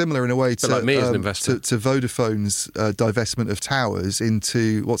quite similar in a way to like me as an investor. to Vodafone's divestment of towers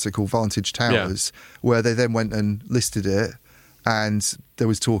into what's it called, Vantage Towers, where they then went and listed it, and there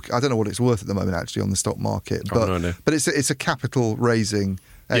was talk. I don't know what it's worth at the moment actually on the stock market, I've no idea. but it's a capital raising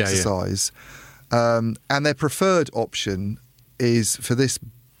exercise, and their preferred option is for this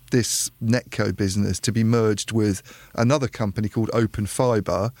Netco business to be merged with another company called Open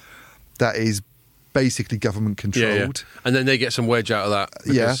Fibre that is basically government controlled. And then they get some wedge out of that.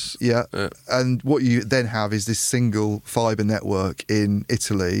 because- Yeah. And what you then have is this single fibre network in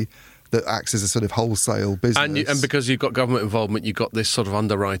Italy that acts as a sort of wholesale business. And because you've got government involvement, you've got this sort of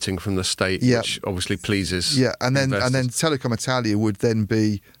underwriting from the state, which obviously pleases. and then investors. Telecom Italia would then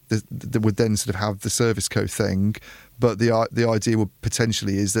be would then sort of have the service co thing. But the idea would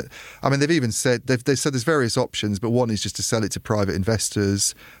potentially is that, I mean, they've even said they've said there's various options, but one is just to sell it to private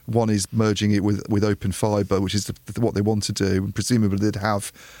investors. One is merging it with Open Fibre, which is what they want to do. And presumably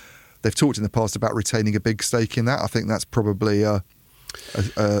they've talked in the past about retaining a big stake in that. I think that's probably a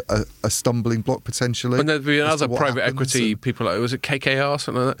stumbling block potentially. And there'd be as to another what private happens. equity And people. Was it KKR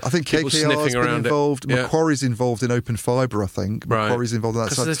something like that? I think People KKR's sniffing been around involved. It. Yeah. Macquarie's involved in Open Fibre. I think Right. Macquarie's involved in that.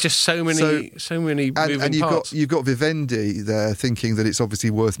 Because side. there's just so many moving and parts. you've got Vivendi there thinking that it's obviously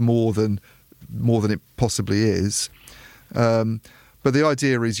worth more than it possibly is. But the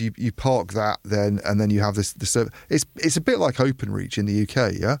idea is you park that then, and then you have this. It's a bit like OpenReach in the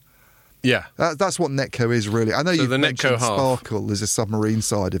UK, yeah. Yeah. That's what Netco is really. I know So you've the mentioned Netco half. Sparkle as a submarine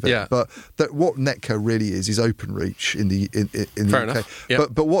side of it, Yeah. but what Netco really is OpenReach in the Fair UK. enough. Yeah.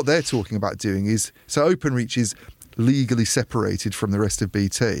 But what they're talking about doing is, so OpenReach is legally separated from the rest of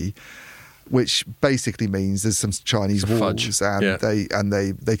BT, which basically means there's some Chinese Fudge. walls, and Yeah.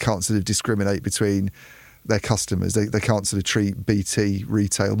 they can't sort of discriminate between their customers. They can't sort of treat BT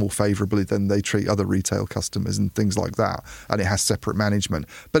retail more favourably than they treat other retail customers and things like that. And it has separate management,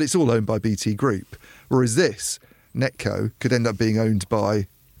 but it's all owned by BT Group. Whereas this Netco could end up being owned by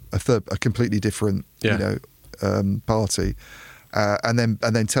a completely different, party. And then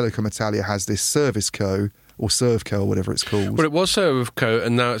Telecom Italia has this Service Co. or Servco or whatever it's called. Well, it was Servco,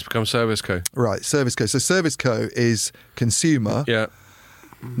 and now it's become Service Co. Right, Service Co. So Service Co. is consumer. Yeah.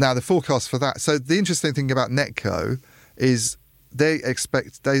 Now, the forecast for that. So the interesting thing about Netco is they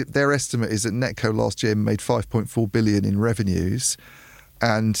expect their estimate is that Netco last year made 5.4 billion in revenues,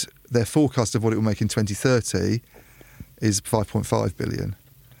 and their forecast of what it will make in 2030 is 5.5 billion.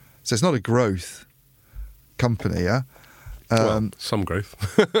 So it's not a growth company, yeah. Some growth.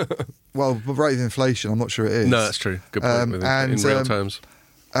 Well, the rate of inflation, I'm not sure it is. No, that's true. Good point. In real terms.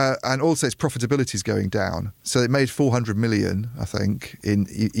 And also its profitability is going down. So it made 400 million, I think, in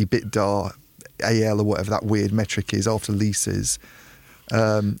EBITDA, AL or whatever that weird metric is after leases.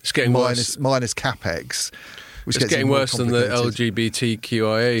 It's getting worse. Minus capex. Which It's gets getting more worse than the complicated.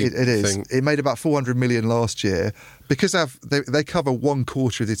 LGBTQIA It is. thing. It made about 400 million last year because they cover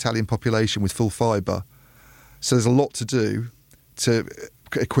 1/4 of the Italian population with full fibre. So there's a lot to do to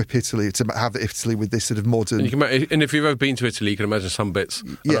equip Italy to have Italy with this sort of modern. And if you've ever been to Italy, you can imagine some bits are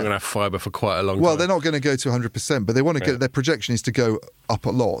not going to have fibre for quite a long time. Well, they're not going to go to 100%, but they want to get their projection is to go up a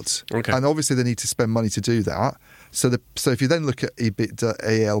lot. Okay. And obviously they need to spend money to do that. So if you then look at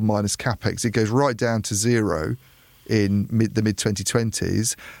EBITDA AL minus capex, it goes right down to zero in the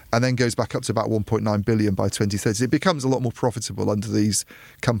mid-2020s and then goes back up to about 1.9 billion by 2030. It becomes a lot more profitable under these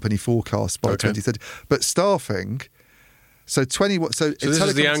company forecasts by 2030. But staffing... So this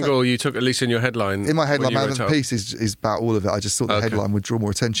is the angle you took, at least in your headline. In my headline, the piece is about all of it. I just thought the headline would draw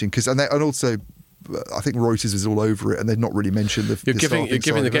more attention and also, I think Reuters was all over it, and they've not really mentioned the. You're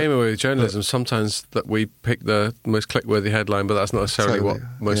giving the game away with journalism. Sometimes that we pick the most click-worthy headline, but that's not necessarily what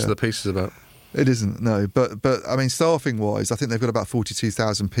most of the piece is about. It isn't, no. But I mean, staffing-wise, I think they've got about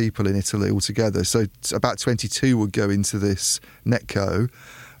 42,000 people in Italy altogether. So about 22 would go into this NetCo.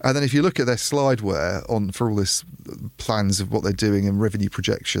 And then if you look at their slideware for all this plans of what they're doing and revenue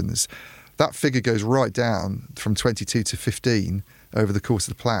projections, that figure goes right down from 22 to 15 over the course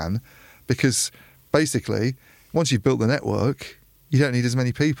of the plan, because basically, once you've built the network, you don't need as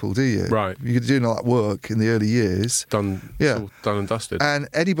many people, do you? Right. You're doing all that work in the early years. Done and dusted. And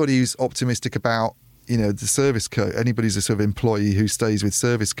anybody who's optimistic about the Service Co, anybody who's a sort of employee who stays with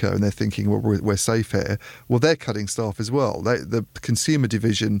Service Co and they're thinking, well, we're safe here, well, they're cutting staff as well. The consumer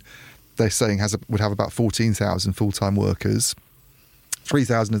division, they're saying, would have about 14,000 full-time workers.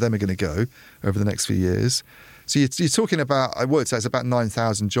 3,000 of them are going to go over the next few years. So you're talking about, I worked out, it's about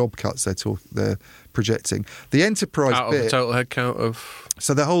 9,000 job cuts they're projecting. The enterprise out of the total headcount of...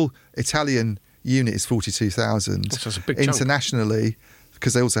 So the whole Italian unit is 42,000. That's a big internationally,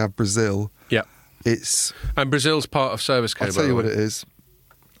 because they also have Brazil. Yeah. And Brazil's part of Service Co. I'll tell you what it is.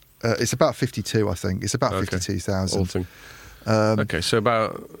 It's about 52, I think. It's about 52,000. Okay, so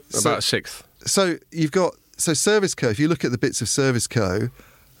about a sixth. So you've got Service Co. If you look at the bits of Service Co,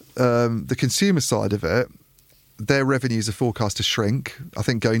 the consumer side of it, their revenues are forecast to shrink. I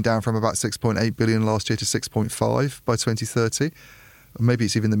think going down from about 6.8 billion last year to 6.5 by 2030. Or maybe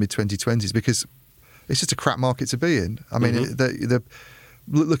it's even the mid 2020s, because it's just a crap market to be in. I mean,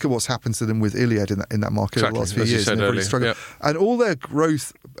 look at what's happened to them with Iliad in that market over the last few years. And they've really struggled. Yeah. And all their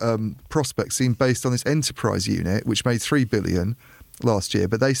growth prospects seem based on this enterprise unit, which made 3 billion last year,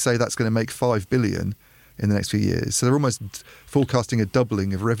 but they say that's going to make 5 billion in the next few years. So they're almost forecasting a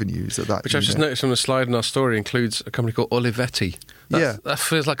doubling of revenues at that. Which I've just noticed on the slide in our story includes a company called Olivetti. That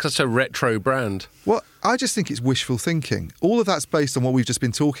feels like such a retro brand. Well, I just think it's wishful thinking. All of that's based on what we've just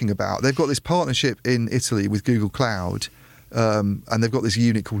been talking about. They've got this partnership in Italy with Google Cloud. And they've got this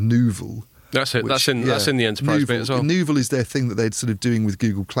unit called Nouvel. That's it. That's in the enterprise bit as well. Nouvel is their thing that they're sort of doing with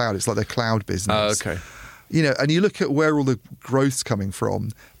Google Cloud. It's like their cloud business. Okay. And you look at where all the growth's coming from,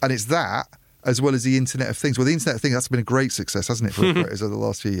 and it's that as well as the Internet of Things. Well, the Internet of Things, that's been a great success, hasn't it, for operators over the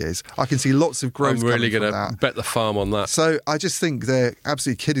last few years? I can see lots of growth. I'm really going to bet the farm on that. So I just think they're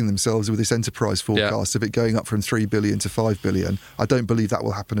absolutely kidding themselves with this enterprise forecast of it going up from 3 billion to 5 billion. I don't believe that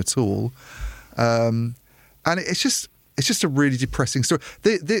will happen at all. And it's just a really depressing story.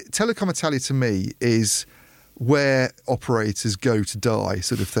 The Telecom Italia, to me, is where operators go to die,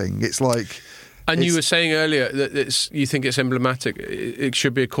 sort of thing. It's like... And you were saying earlier that you think it's emblematic. It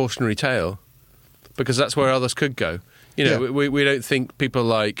should be a cautionary tale, because that's where others could go. We don't think people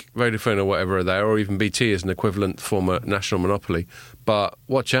like Vodafone or whatever are there, or even BT is an equivalent former national monopoly. But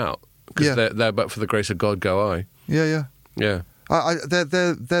watch out, because they're but for the grace of God go I. Yeah. They're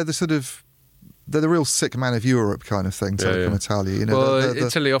the sort of... They're the real sick man of Europe kind of thing, Telecom Italia.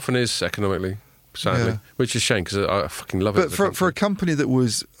 Italy often is economically, sadly, which is a shame, because I fucking love it. But for a company that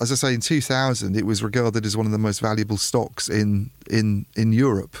was, as I say, in 2000, it was regarded as one of the most valuable stocks in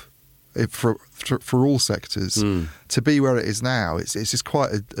Europe for all sectors. To be where it is now, it's just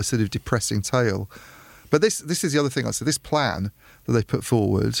quite a sort of depressing tale. But this is the other thing. This plan that they put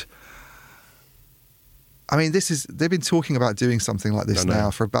forward. I mean, they've been talking about doing something like this now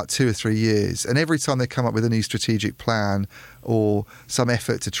for about 2 or 3 years. And every time they come up with a new strategic plan or some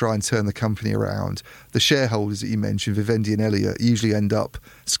effort to try and turn the company around, the shareholders that you mentioned, Vivendi and Elliott, usually end up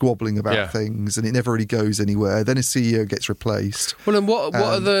squabbling about things, and it never really goes anywhere. Then a CEO gets replaced. Well, and what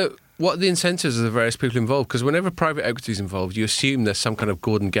are the incentives of the various people involved? Because whenever private equity is involved, you assume there's some kind of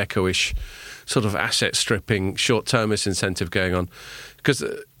Gordon Gekko-ish sort of asset stripping, short-termist incentive going on. Because...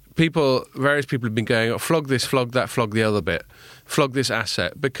 various people have been going, flog this, flog that, flog the other bit, flog this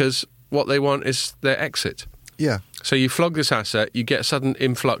asset, because what they want is their exit. Yeah. So you flog this asset, you get a sudden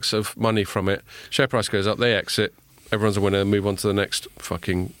influx of money from it, share price goes up, they exit, everyone's a winner, move on to the next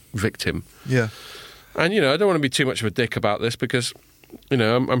fucking victim. Yeah. And, I don't want to be too much of a dick about this, because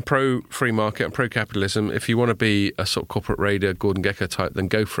I'm pro free market, I'm pro capitalism. If you want to be a sort of corporate raider, Gordon Gekko type, then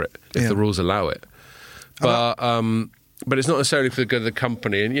go for it if the rules allow it. But it's not necessarily for the good of the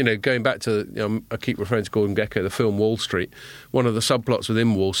company. And going back to, I keep referring to Gordon Gekko, the film Wall Street. One of the subplots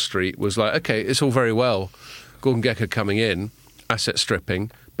within Wall Street was like, okay, it's all very well, Gordon Gekko coming in, asset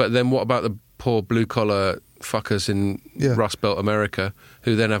stripping, but then what about the poor blue collar fuckers in Rust Belt America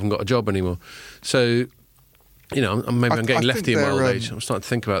who then haven't got a job anymore? So, I'm getting lefty in my old age. I'm starting to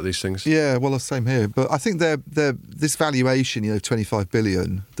think about these things. Yeah, well, the same here. But I think they're this valuation, 25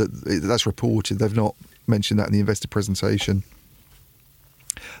 billion, that's reported. They've not mentioned that in the investor presentation.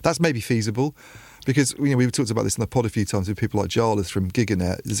 That's maybe feasible because we've talked about this in the pod a few times with people like Jarlath from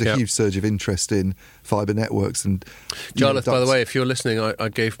Giganet. There's a huge surge of interest in fibre networks and Jarlath. By the way, if you're listening, I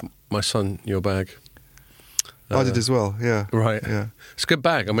gave my son your bag. I did as well. Yeah, right. Yeah, it's a good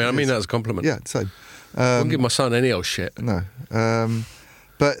bag. I mean that as a compliment. Yeah, same. I wouldn't give my son any old shit. No.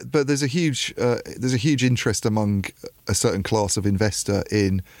 But there's a huge interest among a certain class of investor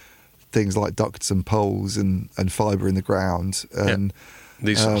in things like ducts and poles and fibre in the ground. And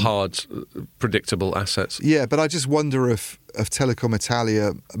these hard, predictable assets. Yeah, but I just wonder if Telecom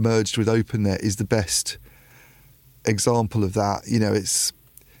Italia merged with OpenNet is the best example of that. It's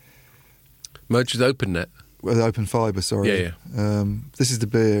merged with OpenNet. With Open Fibre, sorry. Yeah. This is the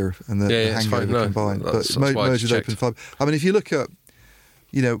beer and the hangover combined. But merged with Open Fibre. I mean, if you look at,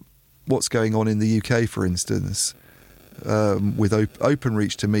 what's going on in the UK, for instance, with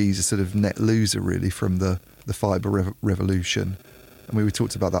Openreach, to me, is a sort of net loser, really, from the fibre revolution. And we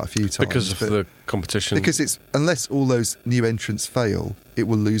talked about that a few times. Because of the competition. Because unless all those new entrants fail, it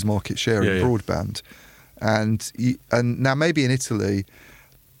will lose market share in broadband. And now maybe in Italy,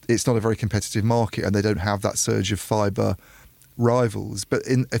 it's not a very competitive market and they don't have that surge of fibre rivals. But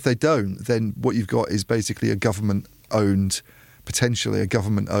if they don't, then what you've got is basically potentially a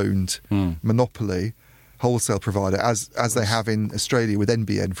government-owned monopoly wholesale provider, as they have in Australia with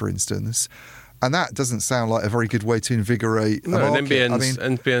NBN, for instance. And that doesn't sound like a very good way to invigorate a market.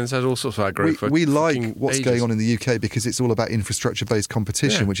 NBN's had all sorts of aggro. We like what's going on in the UK because it's all about infrastructure-based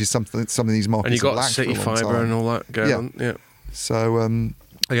competition, which is something these markets have lacked for a long time. And you've got City Fibre and all that going on. Yeah. So...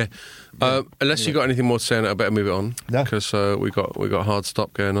 Okay, unless you've got anything more to say on it, I better move it on because we got a hard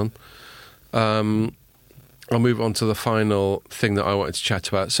stop going on. I'll move on to the final thing that I wanted to chat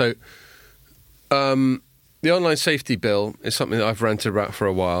about. So, the online safety bill is something that I've ranted about for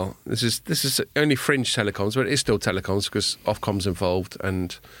a while. This is only fringe telecoms, but it is still telecoms because Ofcom's involved,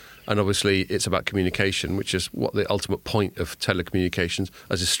 and obviously it's about communication, which is what the ultimate point of telecommunications,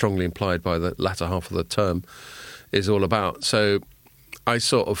 as is strongly implied by the latter half of the term, is all about. So. I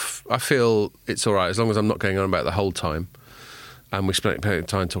feel it's all right as long as I'm not going on about it the whole time, and we spend plenty of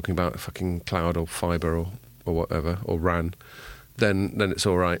time talking about fucking cloud or fibre or whatever or RAN, then it's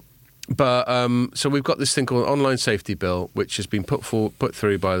all right. But so we've got this thing called Online Safety Bill, which has been put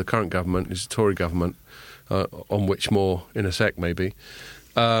through by the current government, it's a Tory government, on which more in a sec maybe.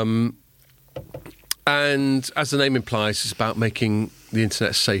 And as the name implies, it's about making the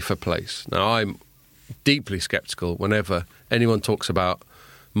internet a safer place. Now I'm deeply sceptical whenever anyone talks about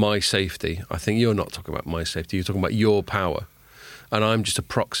my safety. I think you're not talking about my safety. You're talking about your power, and I'm just a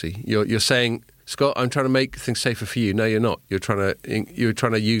proxy. You're saying, Scott, I'm trying to make things safer for you. No, you're not. You're trying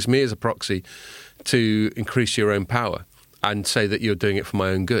to use me as a proxy to increase your own power and say that you're doing it for my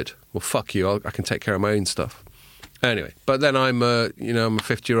own good. Well, fuck you. I can take care of my own stuff. Anyway, but then I'm a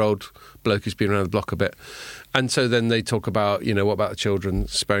 50-year-old bloke who's been around the block a bit, and so then they talk about what about the children,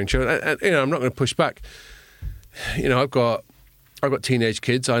 sparing children. And, I'm not going to push back. I've got teenage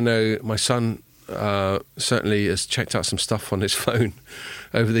kids. I know my son certainly has checked out some stuff on his phone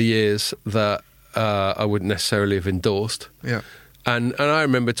over the years that I wouldn't necessarily have endorsed. Yeah. And I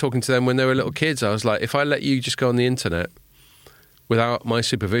remember talking to them when they were little kids. I was like, if I let you just go on the internet without my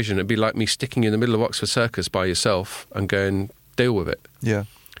supervision, it'd be like me sticking you in the middle of Oxford Circus by yourself and going, deal with it. Yeah.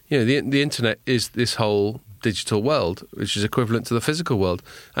 The internet is this whole digital world, which is equivalent to the physical world,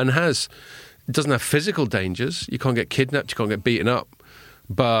 and it doesn't have physical dangers. You can't get kidnapped, you can't get beaten up,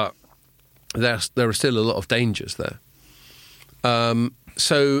 but there are still a lot of dangers there.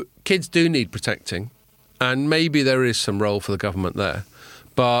 So kids do need protecting, and maybe there is some role for the government there.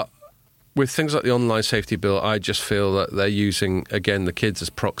 But with things like the Online Safety Bill, I just feel that they're using, again, the kids as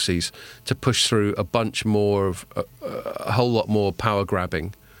proxies to push through a bunch more of a whole lot more power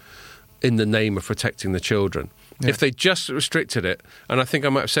grabbing in the name of protecting the children. Yeah. If they just restricted it, and I think I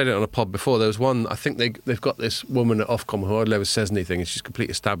might have said it on a pod before, there was one, I think they've got this woman at Ofcom who hardly ever says anything, and she's a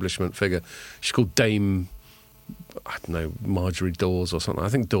complete establishment figure. She's called Dame, I don't know, Marjorie Dawes or something. I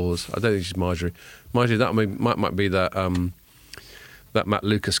think Dawes. I don't think she's Marjorie. Marjorie, that might be that that Matt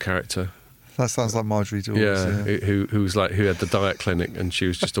Lucas character. That sounds like Marjorie Dawes. Yeah, who had the diet clinic, and she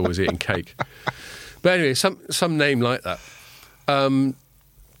was just always eating cake. But anyway, some name like that.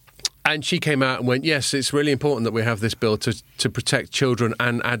 And she came out and went, yes, it's really important that we have this bill to protect children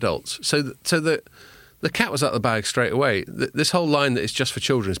and adults. So the cat was out of the bag straight away. This whole line that it's just for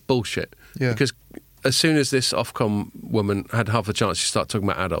children is bullshit. Yeah. Because as soon as this Ofcom woman had half a chance, she started talking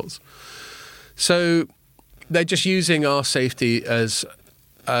about adults. So they're just using our safety as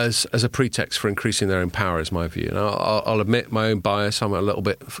a pretext for increasing their own power, is my view. And I'll admit my own bias. I'm a little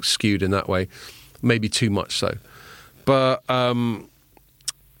bit skewed in that way, maybe too much so. But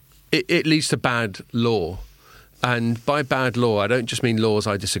it leads to bad law. And by bad law, I don't just mean laws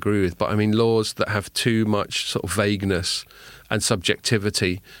I disagree with, but I mean laws that have too much sort of vagueness and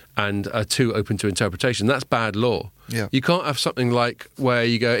subjectivity and are too open to interpretation. That's bad law. Yeah. You can't have something like where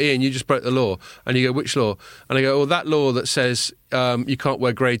you go, Ian, you just broke the law. And you go, which law? And I go, well, that law that says you can't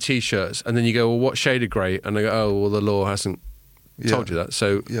wear grey T-shirts. And then you go, well, what shade of grey? And I go, oh, well, the law hasn't told you that.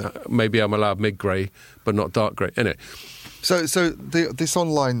 So maybe I'm allowed mid-grey, but not dark grey. Anyway. So this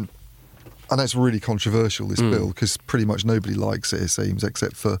online... I know it's really controversial, this bill, because pretty much nobody likes it seems,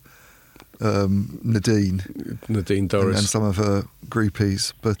 except for Nadine Dorries. and some of her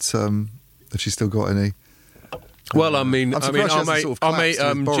groupies. But have she still got any? Well, I mean, our mate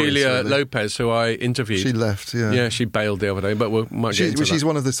Julia Lopez, who I interviewed, she left. Yeah, she bailed the other day, but we might get into that. She's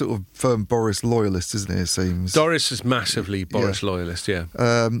one of the sort of firm Boris loyalists, isn't it? It seems Doris is massively Boris loyalist. Yeah.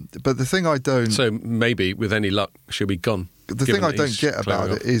 But the thing I don't. So maybe with any luck, she'll be gone. The thing I don't get about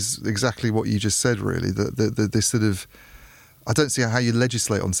it is exactly what you just said, really. This sort of... I don't see how you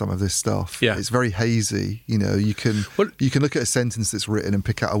legislate on some of this stuff. Yeah. It's very hazy. You know, you can look at a sentence that's written and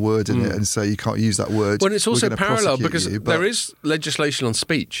pick out a word in it and say you can't use that word. Well, it's also parallel because there is legislation on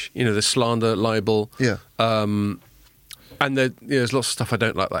speech. You know, there's slander, libel. Yeah. And there's lots of stuff I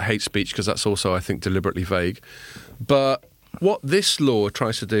don't like hate speech, because that's also, I think, deliberately vague. But what this law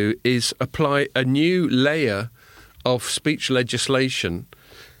tries to do is apply a new layer of speech legislation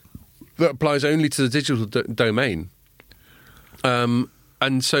that applies only to the digital domain. And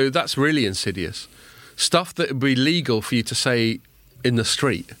so that's really insidious. Stuff that would be legal for you to say in the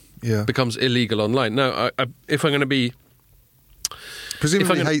street becomes illegal online. Now, if I'm going to be...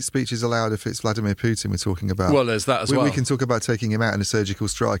 Presumably hate speech is allowed if it's Vladimir Putin we're talking about. Well, there's that as well. We can talk about taking him out in a surgical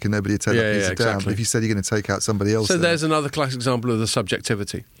strike and nobody would tell down. But if you said you're going to take out somebody else... So there's another classic example of the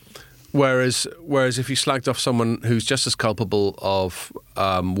subjectivity. Whereas if you slagged off someone who's just as culpable of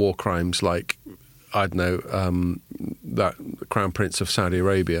war crimes like, I don't know, that Crown Prince of Saudi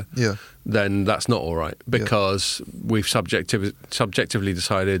Arabia, then that's not all right, because we've subjectively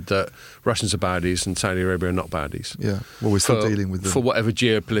decided that Russians are baddies and Saudi Arabia are not baddies. Yeah, well, we're still dealing with them. For whatever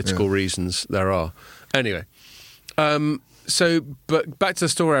geopolitical reasons there are. Anyway, but back to the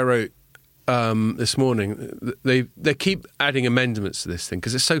story I wrote this morning. They keep adding amendments to this thing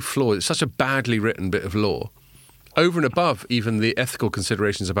because it's so flawed. It's such a badly written bit of law, over and above even the ethical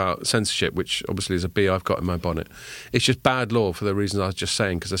considerations about censorship, which obviously is a bee I've got in my bonnet. It's just bad law for the reasons I was just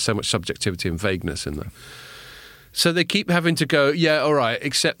saying, because there's so much subjectivity and vagueness in there. So they keep having to go, all right,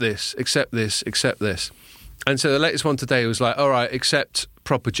 accept this, accept this, accept this. And so the latest one today was like, all right, accept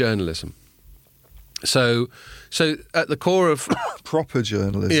proper journalism. So at the core of... proper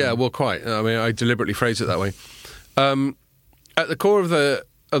journalism? Yeah, well, quite. I mean, I deliberately phrased it that way. At the core of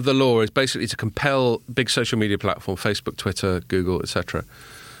the law is basically to compel big social media platform, Facebook, Twitter, Google, etc.,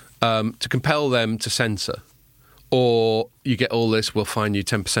 to compel them to censor. Or you get all this, we'll fine you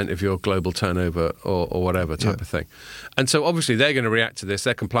 10% of your global turnover or whatever type of thing. And so obviously they're going to react to this.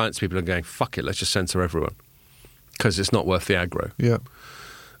 Their compliance people are going, fuck it, let's just censor everyone, because it's not worth the aggro. Yeah.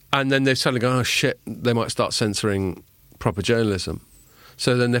 And then they've suddenly gone, oh shit, they might start censoring proper journalism.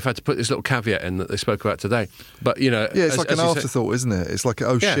 So then they've had to put this little caveat in that they spoke about today. But, it's like an afterthought, isn't it? It's like,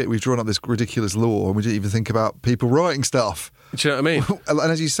 shit, we've drawn up this ridiculous law and we didn't even think about people writing stuff. Do you know what I mean? And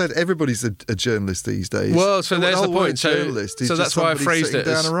as you said, everybody's a journalist these days. Well, so there's the point. Journalist is so that's why I phrased it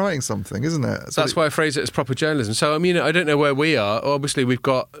down and writing something, isn't it? That's why I phrased it as proper journalism. So, I mean, I don't know where we are. Obviously, we've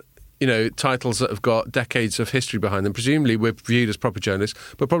got... titles that have got decades of history behind them. Presumably we're viewed as proper journalists,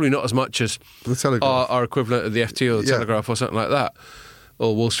 but probably not as much as the Telegraph, our equivalent of the FT or the Telegraph or something like that,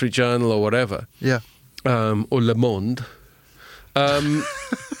 or Wall Street Journal or whatever. Yeah. Or Le Monde. I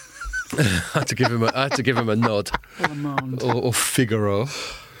had to give him a nod. Or Figaro.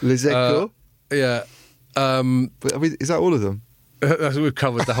 Les Echos. Yeah. Is that all of them? We've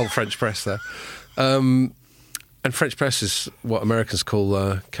covered the whole French press there. And French press is what Americans call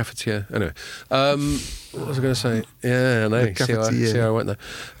cafetiere. Anyway, what was I going to say? Yeah, I know. See how I went there.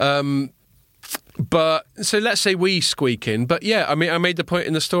 But so let's say we squeak in. But yeah, I mean, I made the point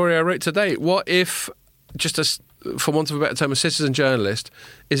in the story I wrote today. What if, just as, for want of a better term, a citizen journalist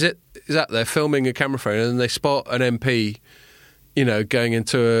is out there filming a camera phone and they spot an MP, you know, going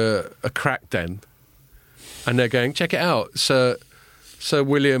into a crack den, and they're going, check it out, Sir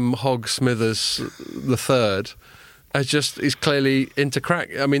William Hogg Smithers III is clearly into crack.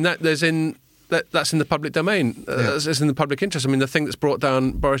 I mean, that's in the public domain. That's in the public interest. I mean, the thing that's brought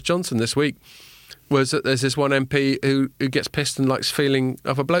down Boris Johnson this week was that there's this one MP who gets pissed and likes feeling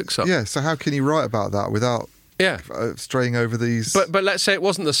other blokes up. Yeah, so how can you write about that without straying over these... But let's say it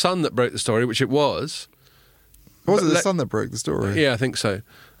wasn't the Sun that broke the story, which it was. Was it the Sun that broke the story? Yeah, I think so.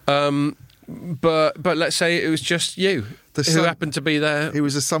 But let's say it was just you who happened to be there. It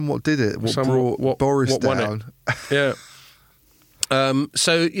was a Sun what did it, brought Boris down. Yeah.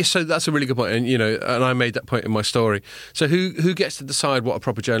 So that's a really good point, and you know, and I made that point in my story. So who gets to decide what a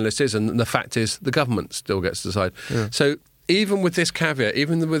proper journalist is? And the fact is, the government still gets to decide. Yeah. So even with this caveat,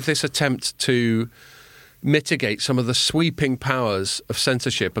 even with this attempt to mitigate some of the sweeping powers of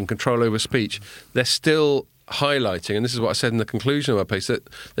censorship and control over speech, they're still highlighting, and this is what I said in the conclusion of my piece, that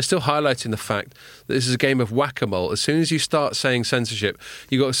they're still highlighting the fact that this is a game of whack-a-mole. As soon as you start saying censorship,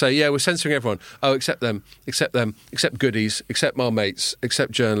 you've got to say, yeah, we're censoring everyone. Oh, except them, except goodies, except my mates,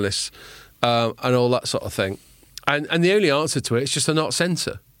 except journalists, and all that sort of thing. And the only answer to it is just to not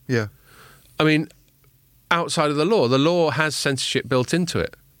censor. Yeah. I mean, outside of the law has censorship built into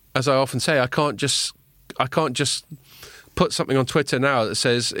it. As I often say, I can't just put something on Twitter now that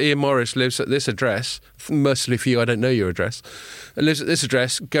says Ian Morris lives at this address. Mercifully for you, I don't know your address. Lives at this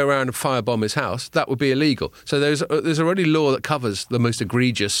address. Go around and firebomb his house. That would be illegal. So there's already law that covers the most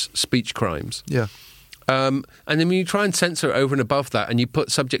egregious speech crimes. Yeah. And then when you try and censor it over and above that, and you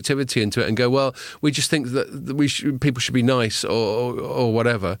put subjectivity into it, and go, well, we just think that people should be nice or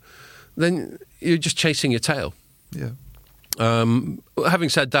whatever, then you're just chasing your tail. Yeah. Having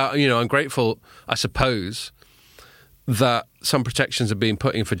said that, you know, I'm grateful, I suppose, that some protections are being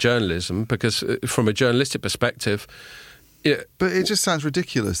put in for journalism, because from a journalistic perspective... But it just sounds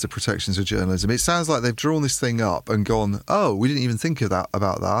ridiculous, the protections of journalism. It sounds like they've drawn this thing up and gone, oh, we didn't even think about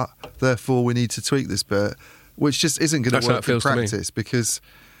that, therefore we need to tweak this bit, which just isn't going to work in practice, because,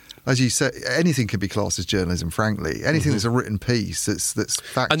 as you said, anything can be classed as journalism, frankly. Anything that's a written piece that's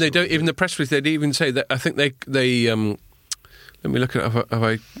factual. And they don't, even the press release, they'd even say that, I think they let me look at it. Have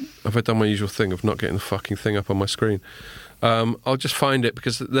I done my usual thing of not getting the fucking thing up on my screen? I'll just find it,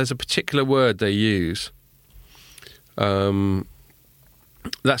 because there's a particular word they use. That's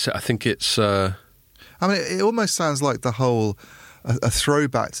it. I think it's... I mean, it almost sounds like the whole... a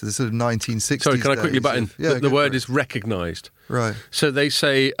throwback to the sort of 1960s Sorry, can I quickly butt in? Yeah, the word is recognised. Right. So they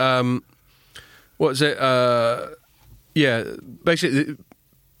say... what is it? Basically...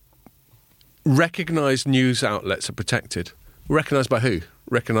 Recognised news outlets are protected. Recognised by who?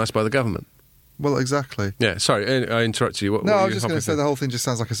 Recognised by the government. Well, exactly. Yeah, sorry, I interrupted you. I was just going to say the whole thing just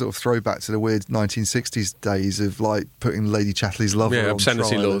sounds like a sort of throwback to the weird 1960s days of, like, putting Lady Chatterley's lover on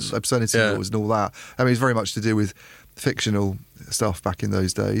obscenity trial, laws. Obscenity laws and all that. I mean, it's very much to do with fictional stuff back in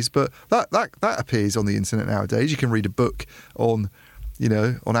those days. But that appears on the internet nowadays. You can read a book on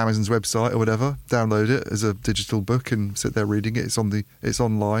Amazon's website or whatever, download it as a digital book and sit there reading it. It's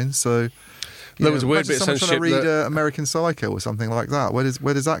online, so... There was a weird bit of censorship. Trying to read American Psycho or something like that. Where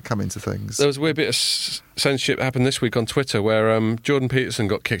does that come into things? There was a weird bit of censorship happened this week on Twitter, where Jordan Peterson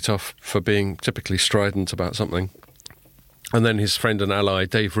got kicked off for being typically strident about something, and then his friend and ally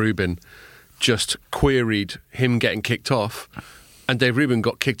Dave Rubin just queried him getting kicked off, and Dave Rubin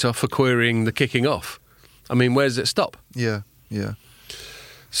got kicked off for querying the kicking off. I mean, where does it stop? Yeah.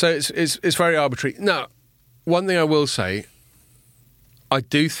 So it's very arbitrary. Now, one thing I will say, I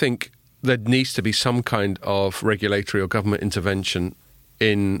do think there needs to be some kind of regulatory or government intervention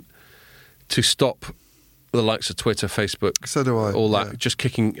to stop the likes of Twitter, Facebook, so do I, all that, just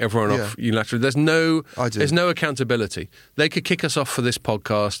kicking everyone off unilaterally. There's no accountability. They could kick us off for this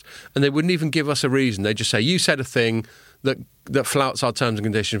podcast, and they wouldn't even give us a reason. They'd just say, you said a thing that flouts our terms and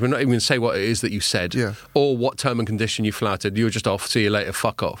conditions. We're not even going to say what it is that you said, or what term and condition you flouted. You're just off. See you later.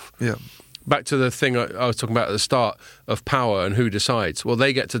 Fuck off. Yeah. Back to the thing I was talking about at the start of power and who decides. Well,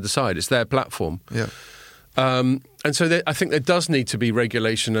 they get to decide. It's their platform. Yeah. And so I think there does need to be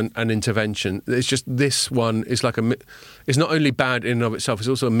regulation and intervention. It's just this one is it's not only bad in and of itself, it's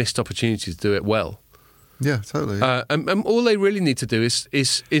also a missed opportunity to do it well. Yeah, totally. And all they really need to do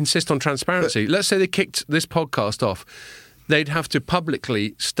is insist on transparency. Let's say they kicked this podcast off. They'd have to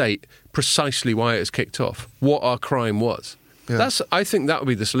publicly state precisely why it was kicked off, what our crime was. Yeah. I think that would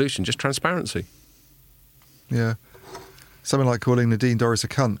be the solution, just transparency. Yeah. Something like calling Nadine Dorries a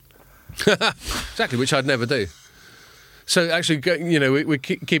cunt. Exactly, which I'd never do. So actually, we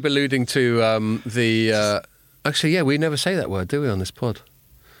keep alluding to actually, yeah, we never say that word, do we, on this pod?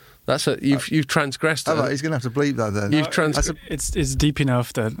 That's you've transgressed it. Oh, right, he's going to have to bleep that then. It's deep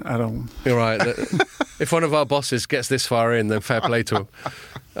enough that I don't. You're right. If one of our bosses gets this far in, then fair play to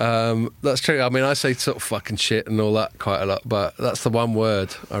him. That's true. I mean, I say sort of fucking shit and all that quite a lot, but that's the one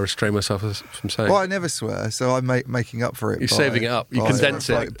word I restrain myself from saying. Well, I never swear, so I'm making up for it. You're saving it up. You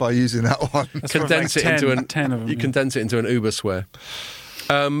condense it by using that one. Condense it into 10 of them. You condense it into an Uber swear.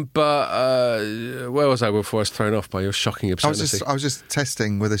 But where was I before I was thrown off by your shocking obscenity? I was just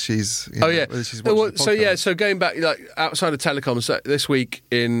testing whether she's. Whether she's well, watching so going back, like outside of telecoms, this week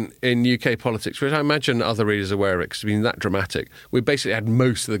in UK politics, which I imagine other readers are aware of, because it's been that dramatic. We basically had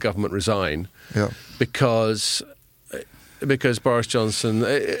most of the government resign because Boris Johnson.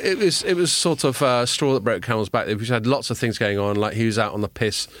 It was sort of straw that broke camel's back. We've had lots of things going on, like he was out on the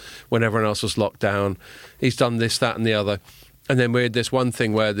piss when everyone else was locked down. He's done this, that, and the other. And then we had this one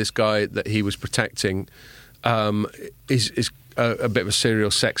thing where this guy that he was protecting is a bit of a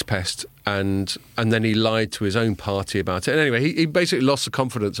serial sex pest, and then he lied to his own party about it. And anyway, he basically lost the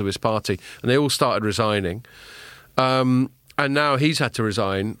confidence of his party, and they all started resigning. And now he's had to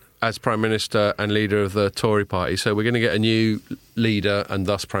resign as Prime Minister and leader of the Tory party. So we're going to get a new leader and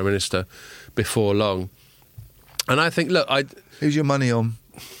thus Prime Minister before long. And I think, look, who's your money on?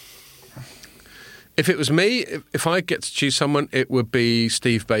 If it was me, if I get to choose someone, it would be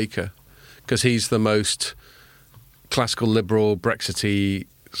Steve Baker, because he's the most classical liberal, Brexity,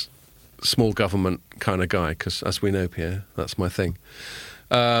 small government kind of guy, because as we know, Pierre, that's my thing.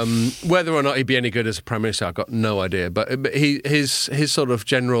 Whether or not he'd be any good as a Prime Minister, I've got no idea. But his sort of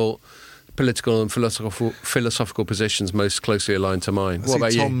general political and philosophical positions most closely aligned to mine. What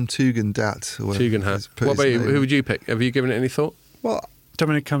about Tom you? Tugendhat. Tugendhat. What about you? Who would you pick? Have you given it any thought? Well,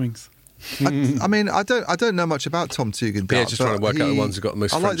 Dominic Cummings. I mean, I don't know much about Tom Tugendhat. Yeah, just trying to work out the ones who got the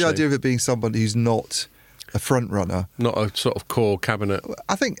most. I like the idea of it being somebody who's not a front runner, not a sort of core cabinet.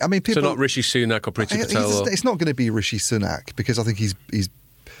 I mean, people. So not Rishi Sunak or Priti Patel. It's not going to be Rishi Sunak, because I think he's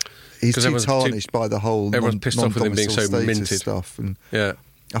too tarnished by the whole. Everyone's pissed off with him being so minted stuff, and yeah.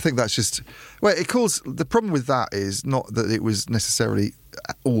 I think that's just the problem with that is not that it was necessarily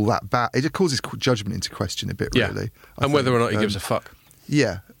all that bad. It just causes judgment into question a bit, really. And whether or not he gives a fuck.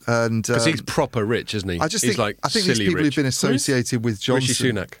 Yeah. And because he's proper rich, isn't he? I think these people rich. who've been associated with Johnson.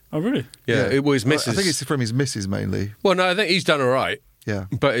 Rishi Sunak. Oh, really? Yeah, it was missus. I think it's from his missus mainly. Well, no, I think he's done all right. Yeah,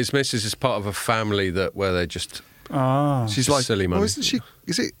 but his missus is part of a family where they just. She's like silly money. Oh, isn't she?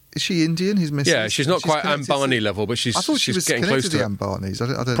 Is she Indian? His missus. Yeah, she's not quite Ambani level, but she's. I thought she was getting close to the Ambanis.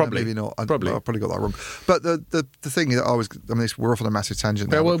 I don't probably, know. Maybe not. Probably. I probably got that wrong. But the thing that we're off on a massive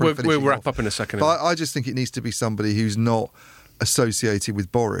tangent now. Yeah, we'll wrap up in a second. But I just think it needs to be somebody who's not associated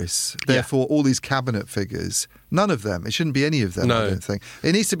with Boris. Therefore, all these cabinet figures, none of them. It shouldn't be any of them. No. I don't think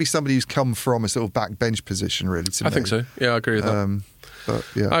it needs to be somebody who's come from a sort of backbench position. Really, to me. I think so. Yeah, I agree with that. But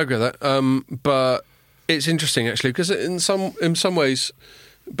yeah, I agree with that. But it's interesting actually, because in some ways,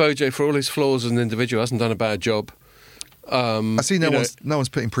 Bojo, for all his flaws as an individual, hasn't done a bad job. I see no one's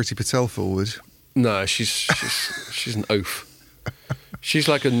putting Priti Patel forward. No, she's an oaf. She's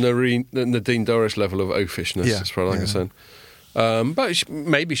like a Nadine Dorris level of oafishness, as far as I'm concerned. But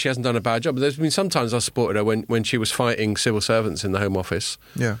maybe she hasn't done a bad job. But there's been sometimes I supported her when she was fighting civil servants in the Home Office.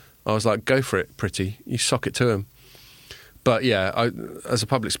 Yeah, I was like, go for it, Priti. You sock it to him. But yeah, as a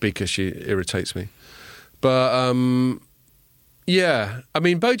public speaker, she irritates me. But yeah, I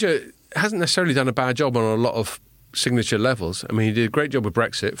mean, Bojo hasn't necessarily done a bad job on a lot of signature levels. I mean, he did a great job with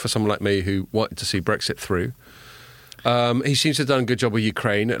Brexit for someone like me who wanted to see Brexit through. He seems to have done a good job with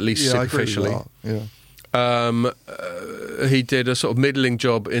Ukraine, at least superficially. He did a sort of middling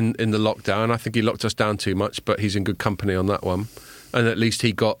job in the lockdown. I think he locked us down too much, but he's in good company on that one. And at least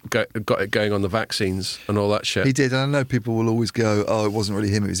he got it going on the vaccines and all that shit. He did, and I know people will always go, "Oh, it wasn't really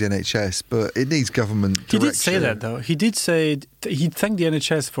him; it was the NHS." But it needs government direction. He did say that, though. He did say he thanked the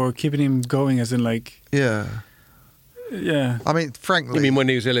NHS for keeping him going, as in like. Yeah. Yeah. I mean, frankly... You mean when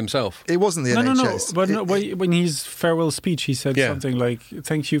he was ill himself? It wasn't the NHS. No. But when his farewell speech, he said something like,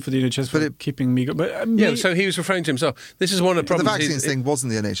 thank you for the NHS for keeping me going. But, so he was referring to himself. This is one of the problems. The vaccines thing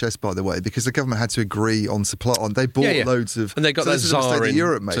wasn't the NHS, by the way, because the government had to agree on supply. They bought loads of... And they got that czar in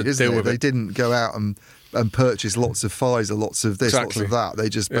Europe made, isn't it? They didn't go out and purchase lots of Pfizer, lots of this, lots of that. They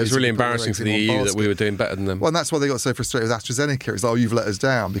just it was really embarrassing for the EU that we were doing better than them. Well, and that's why they got so frustrated with AstraZeneca. It's like, you've let us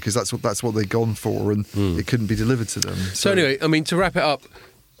down, because that's what they'd gone for, and it couldn't be delivered to them. So anyway, I mean, to wrap it up,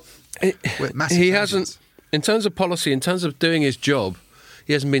 he hasn't, in terms of policy, in terms of doing his job,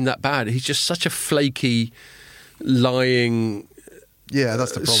 he hasn't been that bad. He's just such a flaky, lying, Yeah,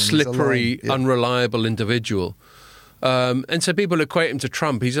 that's the problem. There's a slippery, line, yeah. unreliable individual. And so people equate him to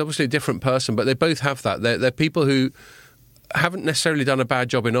Trump. He's obviously a different person, but they both have that. They're people who haven't necessarily done a bad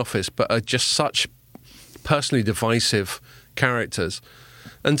job in office, but are just such personally divisive characters.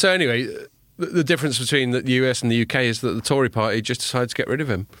 And so anyway, the difference between the US and the UK is that the Tory party just decided to get rid of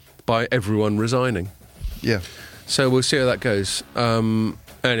him by everyone resigning. Yeah. So we'll see how that goes.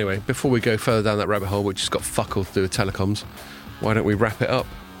 Anyway, before we go further down that rabbit hole, which has got fuck all to do with telecoms, why don't we wrap it up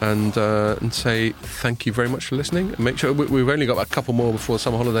and say thank you very much for listening, and make sure we've only got a couple more before the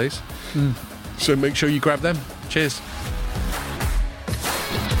summer holidays, so make sure you grab them. Cheers.